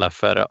de kallar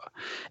för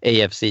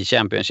AFC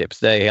Championships.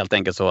 Det är helt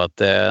enkelt så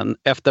att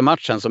efter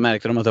matchen så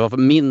märkte de att det var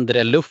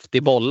mindre luft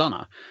i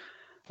bollarna.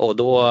 Och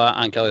då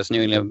anklagades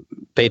New England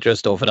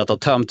Patriots då för att ha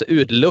tömt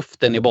ut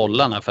luften i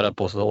bollarna för att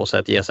på så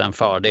sätt ge sig en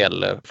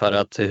fördel för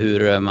att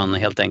hur man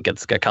helt enkelt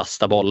ska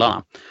kasta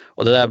bollarna.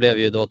 Och det där blev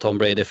ju då Tom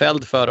Brady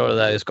fälld för, och det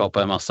där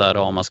skapade en massa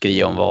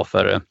ramaskri om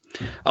varför.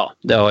 Ja,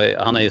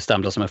 han har ju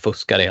stämplat som en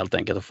fuskare helt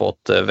enkelt och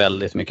fått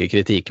väldigt mycket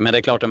kritik. Men det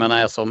är klart att man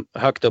är så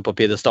högt upp på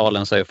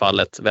piedestalen så är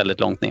fallet väldigt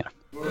långt ner.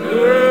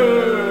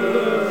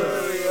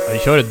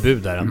 Jag kör ett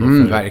bud där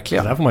ändå.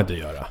 Verkligen. Det där får man inte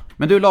göra.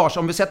 Men du Lars,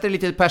 om vi sätter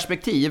lite i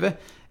perspektiv.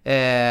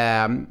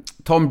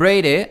 Tom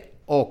Brady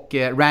och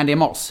Randy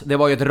Moss, det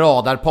var ju ett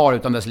radarpar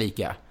utan dess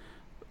like.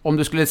 Om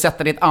du skulle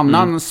sätta det i ett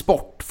annan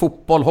sport,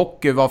 fotboll,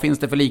 hockey, vad finns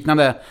det för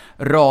liknande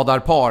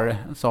radarpar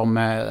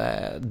som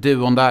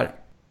duon där?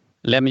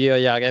 Lemieux och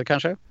Jagr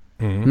kanske?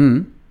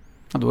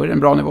 Ja, då är det en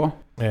bra nivå.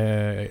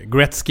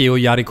 Gretzky och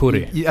Jari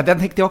Kurri. Ja, den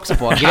tänkte jag också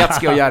på.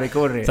 Gretzky och Jari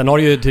Kurri. Sen har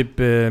du ju typ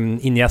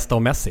Iniesta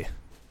och Messi.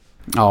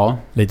 Ja.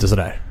 Lite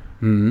sådär.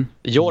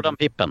 Jordan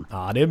Pippen.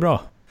 Ja, det är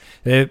bra.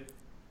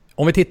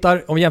 Om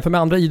vi jämför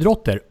med andra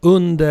idrotter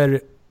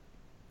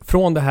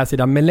från det här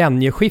sidan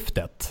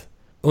millennieskiftet,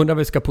 undrar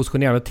vi ska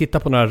positionera och titta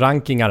på några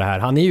rankingar här.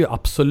 Han är ju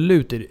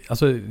absolut,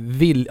 alltså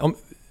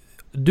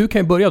du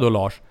kan ju börja då,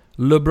 Lars.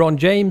 LeBron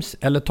James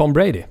eller Tom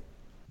Brady?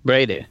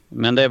 Brady,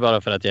 men det är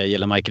bara för att jag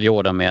gillar Michael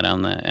Jordan mer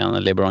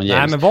än LeBron James.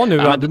 Nej, men vad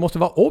nu? Du måste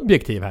vara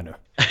objektiv här nu.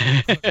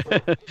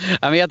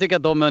 Ja, men jag tycker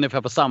att de är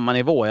ungefär på samma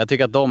nivå. Jag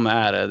tycker att de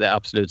är det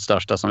absolut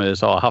största som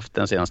USA har haft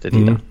den senaste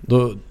tiden.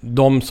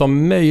 De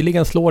som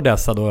möjligen slår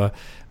dessa då,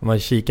 om man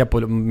kikar på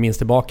minst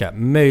tillbaka,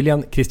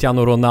 möjligen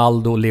Cristiano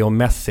Ronaldo och Leo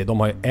Messi. De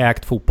har ju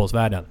ägt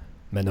fotbollsvärlden.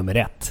 Men nummer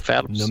 1.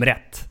 Phelps. Nummer 1.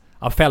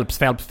 Ja,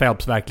 Phelps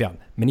verkligen.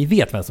 Men ni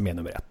vet vem som är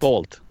nummer 1.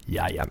 Bolt.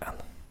 Jajamän.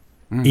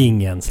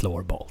 Ingen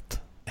slår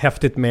Bolt.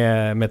 Häftigt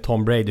med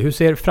Tom Brady. Hur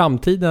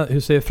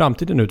ser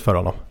framtiden ut för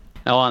honom?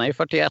 Ja, han är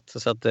 41,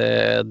 så att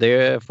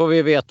det får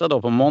vi veta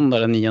då på måndag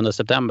den 9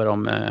 september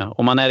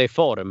om han är i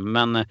form.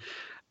 Men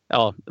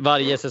ja,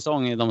 varje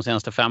säsong i de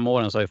senaste 5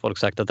 åren så har ju folk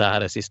sagt att det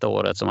här är sista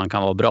året som man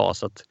kan vara bra.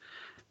 Så att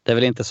det är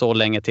väl inte så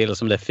länge till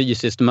som det är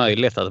fysiskt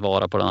möjligt att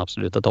vara på den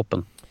absoluta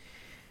toppen.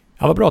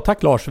 Ja, vad bra.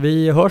 Tack Lars.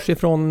 Vi hörs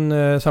ifrån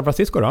San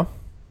Francisco då.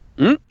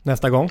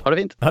 Nästa gång. Ha det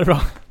fint. Ha det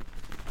bra.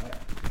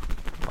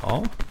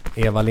 Ja,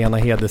 Eva-Lena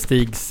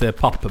Hedestigs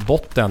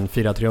pappbotten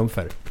 4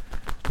 triumfer.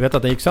 Du vet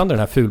att den gick sönder, den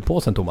här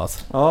fulpåsen,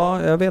 Thomas?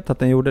 Ja, jag vet att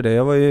den gjorde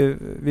det.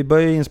 Vi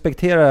började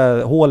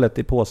inspektera hålet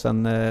i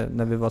påsen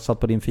när vi var satt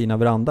på din fina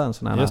veranda. En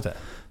sån här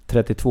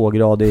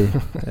 32-gradig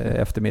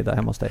eftermiddag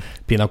hemma hos dig.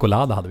 Pina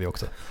colada hade vi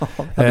också.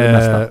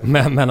 Ja,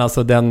 men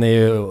alltså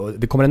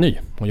det kommer en ny.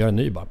 Hon gör en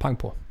ny bara, pang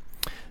på.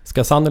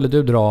 Ska Sanny eller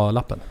du dra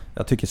lappen?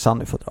 Jag tycker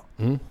Sanny får dra.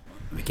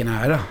 Vilken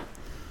ära.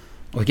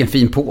 Och vilken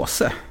fin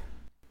påse.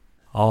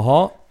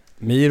 Jaha.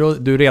 Miro,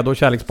 du är redo att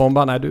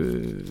kärleksbomba? Nej, du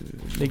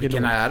ligger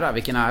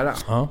Vilken ära.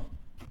 Ja.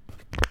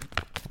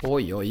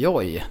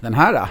 Oj. Den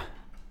här då?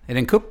 Är det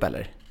en kupp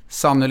eller?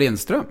 Sanny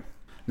Lindström?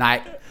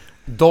 Nej,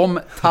 de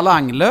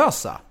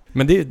talanglösa.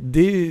 Men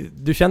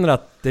du känner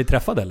att det är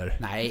träffad eller?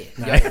 Nej.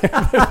 Nej,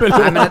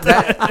 men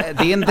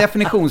det är en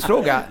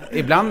definitionsfråga.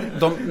 Ibland,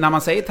 när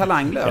man säger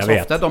talanglös,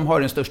 ofta de har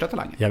den största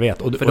talangen. Jag vet.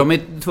 För de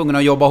är tvungna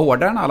att jobba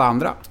hårdare än alla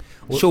andra.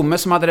 Tjomme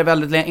som hade det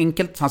väldigt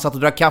enkelt. Han satt och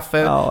drack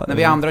kaffe när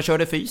vi andra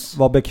körde fys.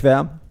 Var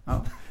bekväm.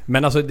 Ja.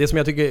 Men alltså det som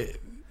jag tycker...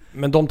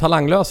 Men de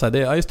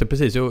talanglösa, just det,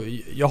 precis.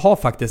 Jag har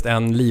faktiskt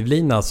en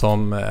livlina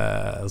som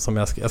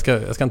jag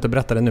ska inte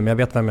berätta det nu, men jag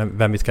vet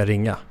vem vi ska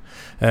ringa.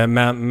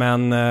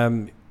 Men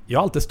jag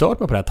har alltid stört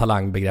mig på det här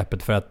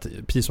talangbegreppet, för att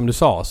precis som du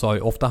sa så har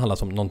det ofta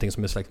handlat om någonting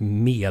som är slags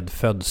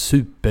medfödd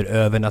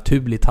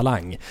superövernaturlig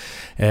talang,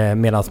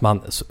 medan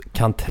man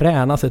kan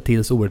träna sig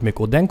till så oerhört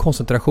mycket, och den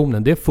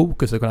koncentrationen, det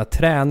fokuset, kunna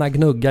träna,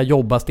 gnugga,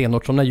 jobba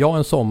stenhårt, som när jag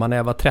en sommar när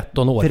jag var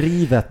 13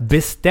 år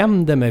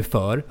bestämde mig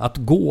för att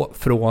gå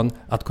från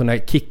att kunna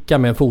kicka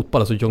med en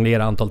fotboll, alltså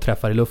jonglera antal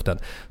träffar i luften,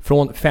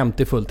 från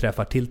 50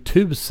 fullträffar till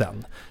 1000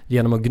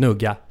 genom att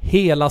gnugga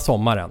hela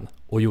sommaren,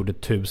 och gjorde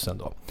 1000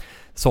 då.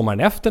 Sommaren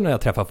efter när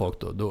jag träffade folk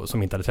då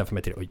som inte hade träffat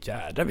mig till det.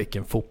 Jädrar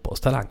vilken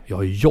fotbollstalang. Jag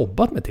har ju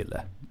jobbat mig till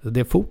det. Det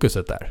är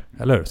fokuset där,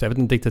 eller hur? Så jag vet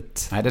inte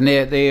riktigt. Nej,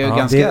 det är ju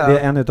ganska... Det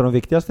är en av de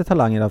viktigaste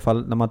talangerna i alla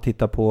fall när man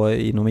tittar på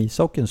inom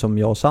ishockeyn, som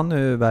jag och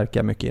Sanny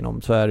verkar mycket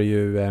inom, så är det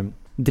ju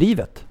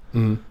drivet.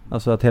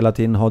 Alltså att hela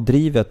tiden ha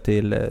drivet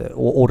till att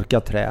orka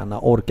träna,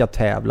 orka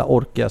tävla,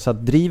 så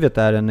att drivet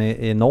är en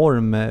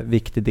enorm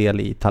viktig del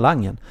i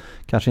talangen.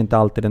 Kanske inte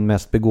alltid den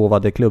mest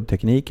begåvade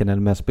klubbtekniken eller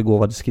den mest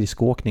begåvade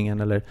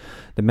skridskåkningen eller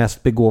det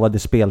mest begåvade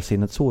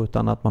spelsinnet så,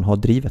 utan att man har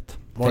drivet.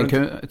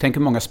 Tänk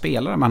hur många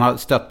spelare man har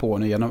stött på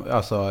nu genom,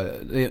 alltså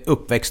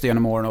uppväxt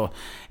genom åren, och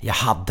jag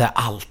hade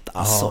allt,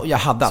 alltså jag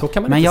hade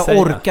allt, men jag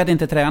orkade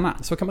inte träna.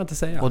 Så kan man inte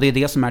säga. Och det är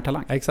det som är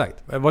talang. Exakt.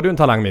 Var du en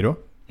talang, Miro?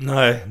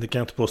 Nej, det kan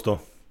jag inte påstå.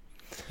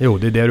 Jo,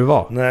 det är det du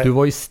var. Nej. Du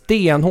var ju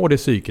stenhård i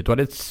psyket. Du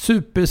hade ett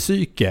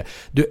superpsyke.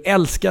 Du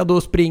älskade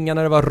att springa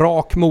när det var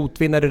rak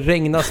motvind, när det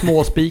regnade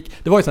småspik.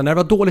 Det var ju så när det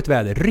var dåligt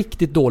väder,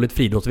 riktigt dåligt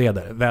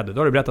friidrottsväder.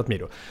 Då har du berättat,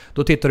 Miro.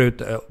 Då tittade du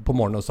ut på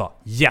morgonen och sa: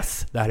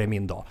 yes, det här är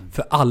min dag.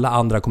 För alla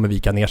andra kommer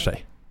vika ner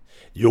sig.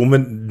 Jo,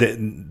 men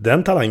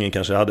den talangen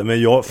kanske jag hade.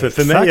 Men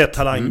för mig är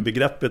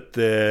talangbegreppet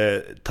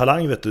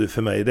talang, vet du,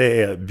 för mig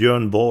det är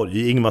Björn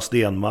Borg, Ingmar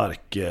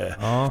Stenmark,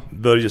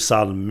 Börje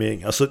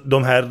Salming. Alltså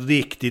de här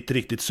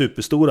riktigt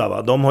superstora,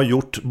 va? De har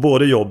gjort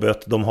både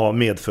jobbet, de har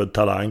medfödd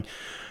talang.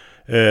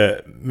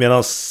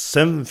 Medan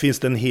sen finns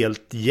det en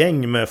helt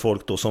gäng med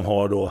folk då som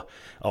har då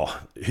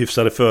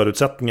hyfsade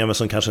förutsättningar, men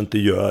som kanske inte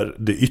gör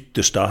det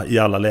yttersta i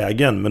alla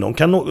lägen. Men de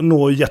kan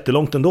nå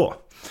jättelångt ändå.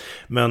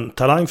 Men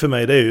talang för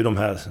mig, det är ju de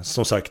här,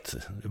 som sagt,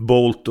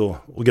 Bolt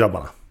och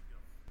grabbarna.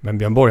 Men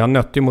Björn Borg, han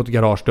nötte ju mot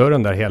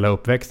garagedörren där hela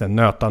uppväxten.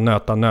 Nöta.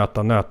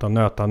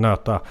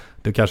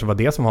 Det kanske var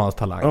det som var hans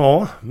talang.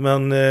 Ja,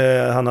 men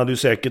han hade ju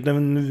säkert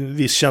en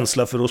viss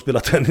känsla för att spela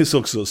tennis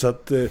också. Så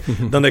att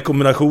den där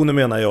kombinationen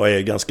menar jag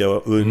är ganska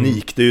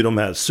unik. Det är ju de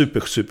här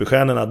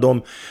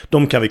superstjärnorna.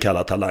 De kan vi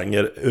kalla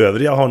talanger.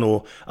 Övriga har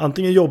nog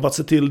antingen jobbat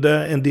sig till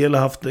det. En del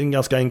har haft en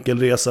ganska enkel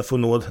resa för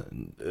att nå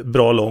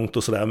bra långt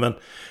och sådär.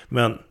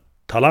 Men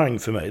talang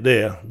för mig,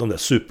 det är de där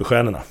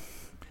superstjärnorna.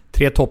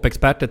 3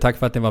 toppexperter, tack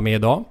för att ni var med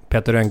idag.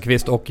 Peter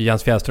Rönnqvist och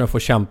Jens Fjällström får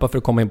kämpa för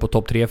att komma in på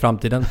topp 3 i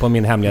framtiden på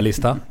min hemliga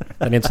lista.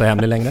 Den är inte så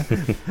hemlig längre.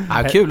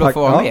 Ja, kul att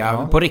få vara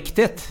med, på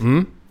riktigt.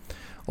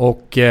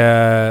 Och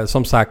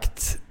som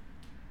sagt,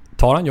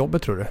 tar han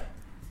jobbet tror du?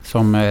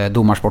 Som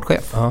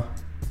domarsportchef? Ja.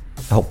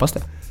 Jag hoppas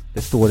det.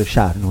 Det står i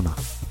kärnorna.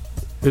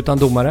 Utan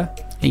domare?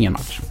 Ingen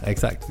match.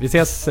 Exakt. Vi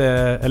ses,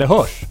 eller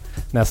hörs,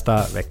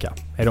 nästa vecka.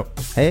 Hej då.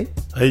 Hej.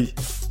 Hej.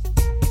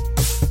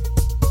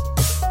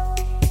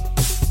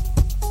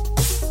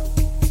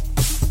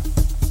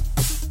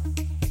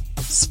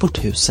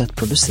 Sporthuset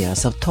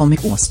produceras av Tommy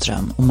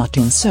Åström och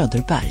Martin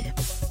Söderberg.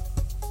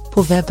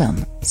 På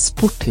webben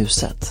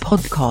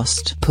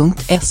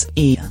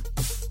sporthusetpodcast.se.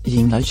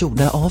 Jinglar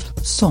gjorda av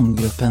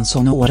sånggruppen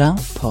Sonora,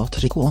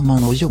 Patrik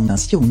Åman och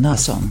Jonas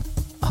Jonasson.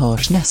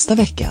 Hörs nästa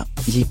vecka,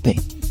 Jippi.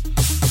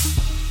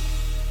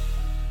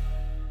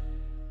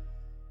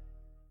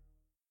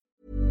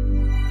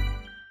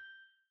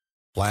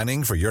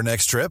 Planning for your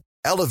next trip?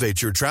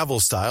 Elevate your travel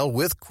style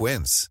with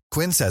Quince.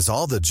 Quince has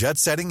all the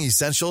jet-setting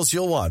essentials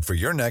you'll want for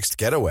your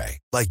next getaway,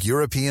 like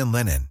European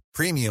linen,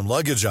 premium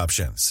luggage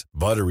options,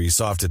 buttery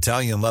soft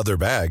Italian leather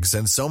bags,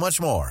 and so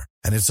much more.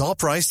 And it's all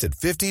priced at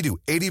 50 to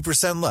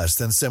 80% less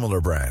than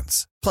similar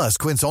brands. Plus,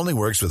 Quince only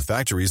works with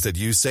factories that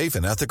use safe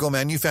and ethical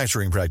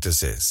manufacturing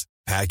practices.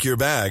 Pack your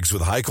bags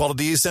with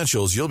high-quality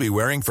essentials you'll be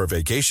wearing for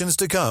vacations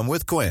to come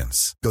with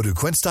Quince. Go to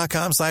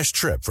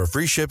quince.com/trip for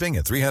free shipping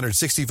and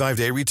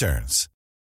 365-day returns.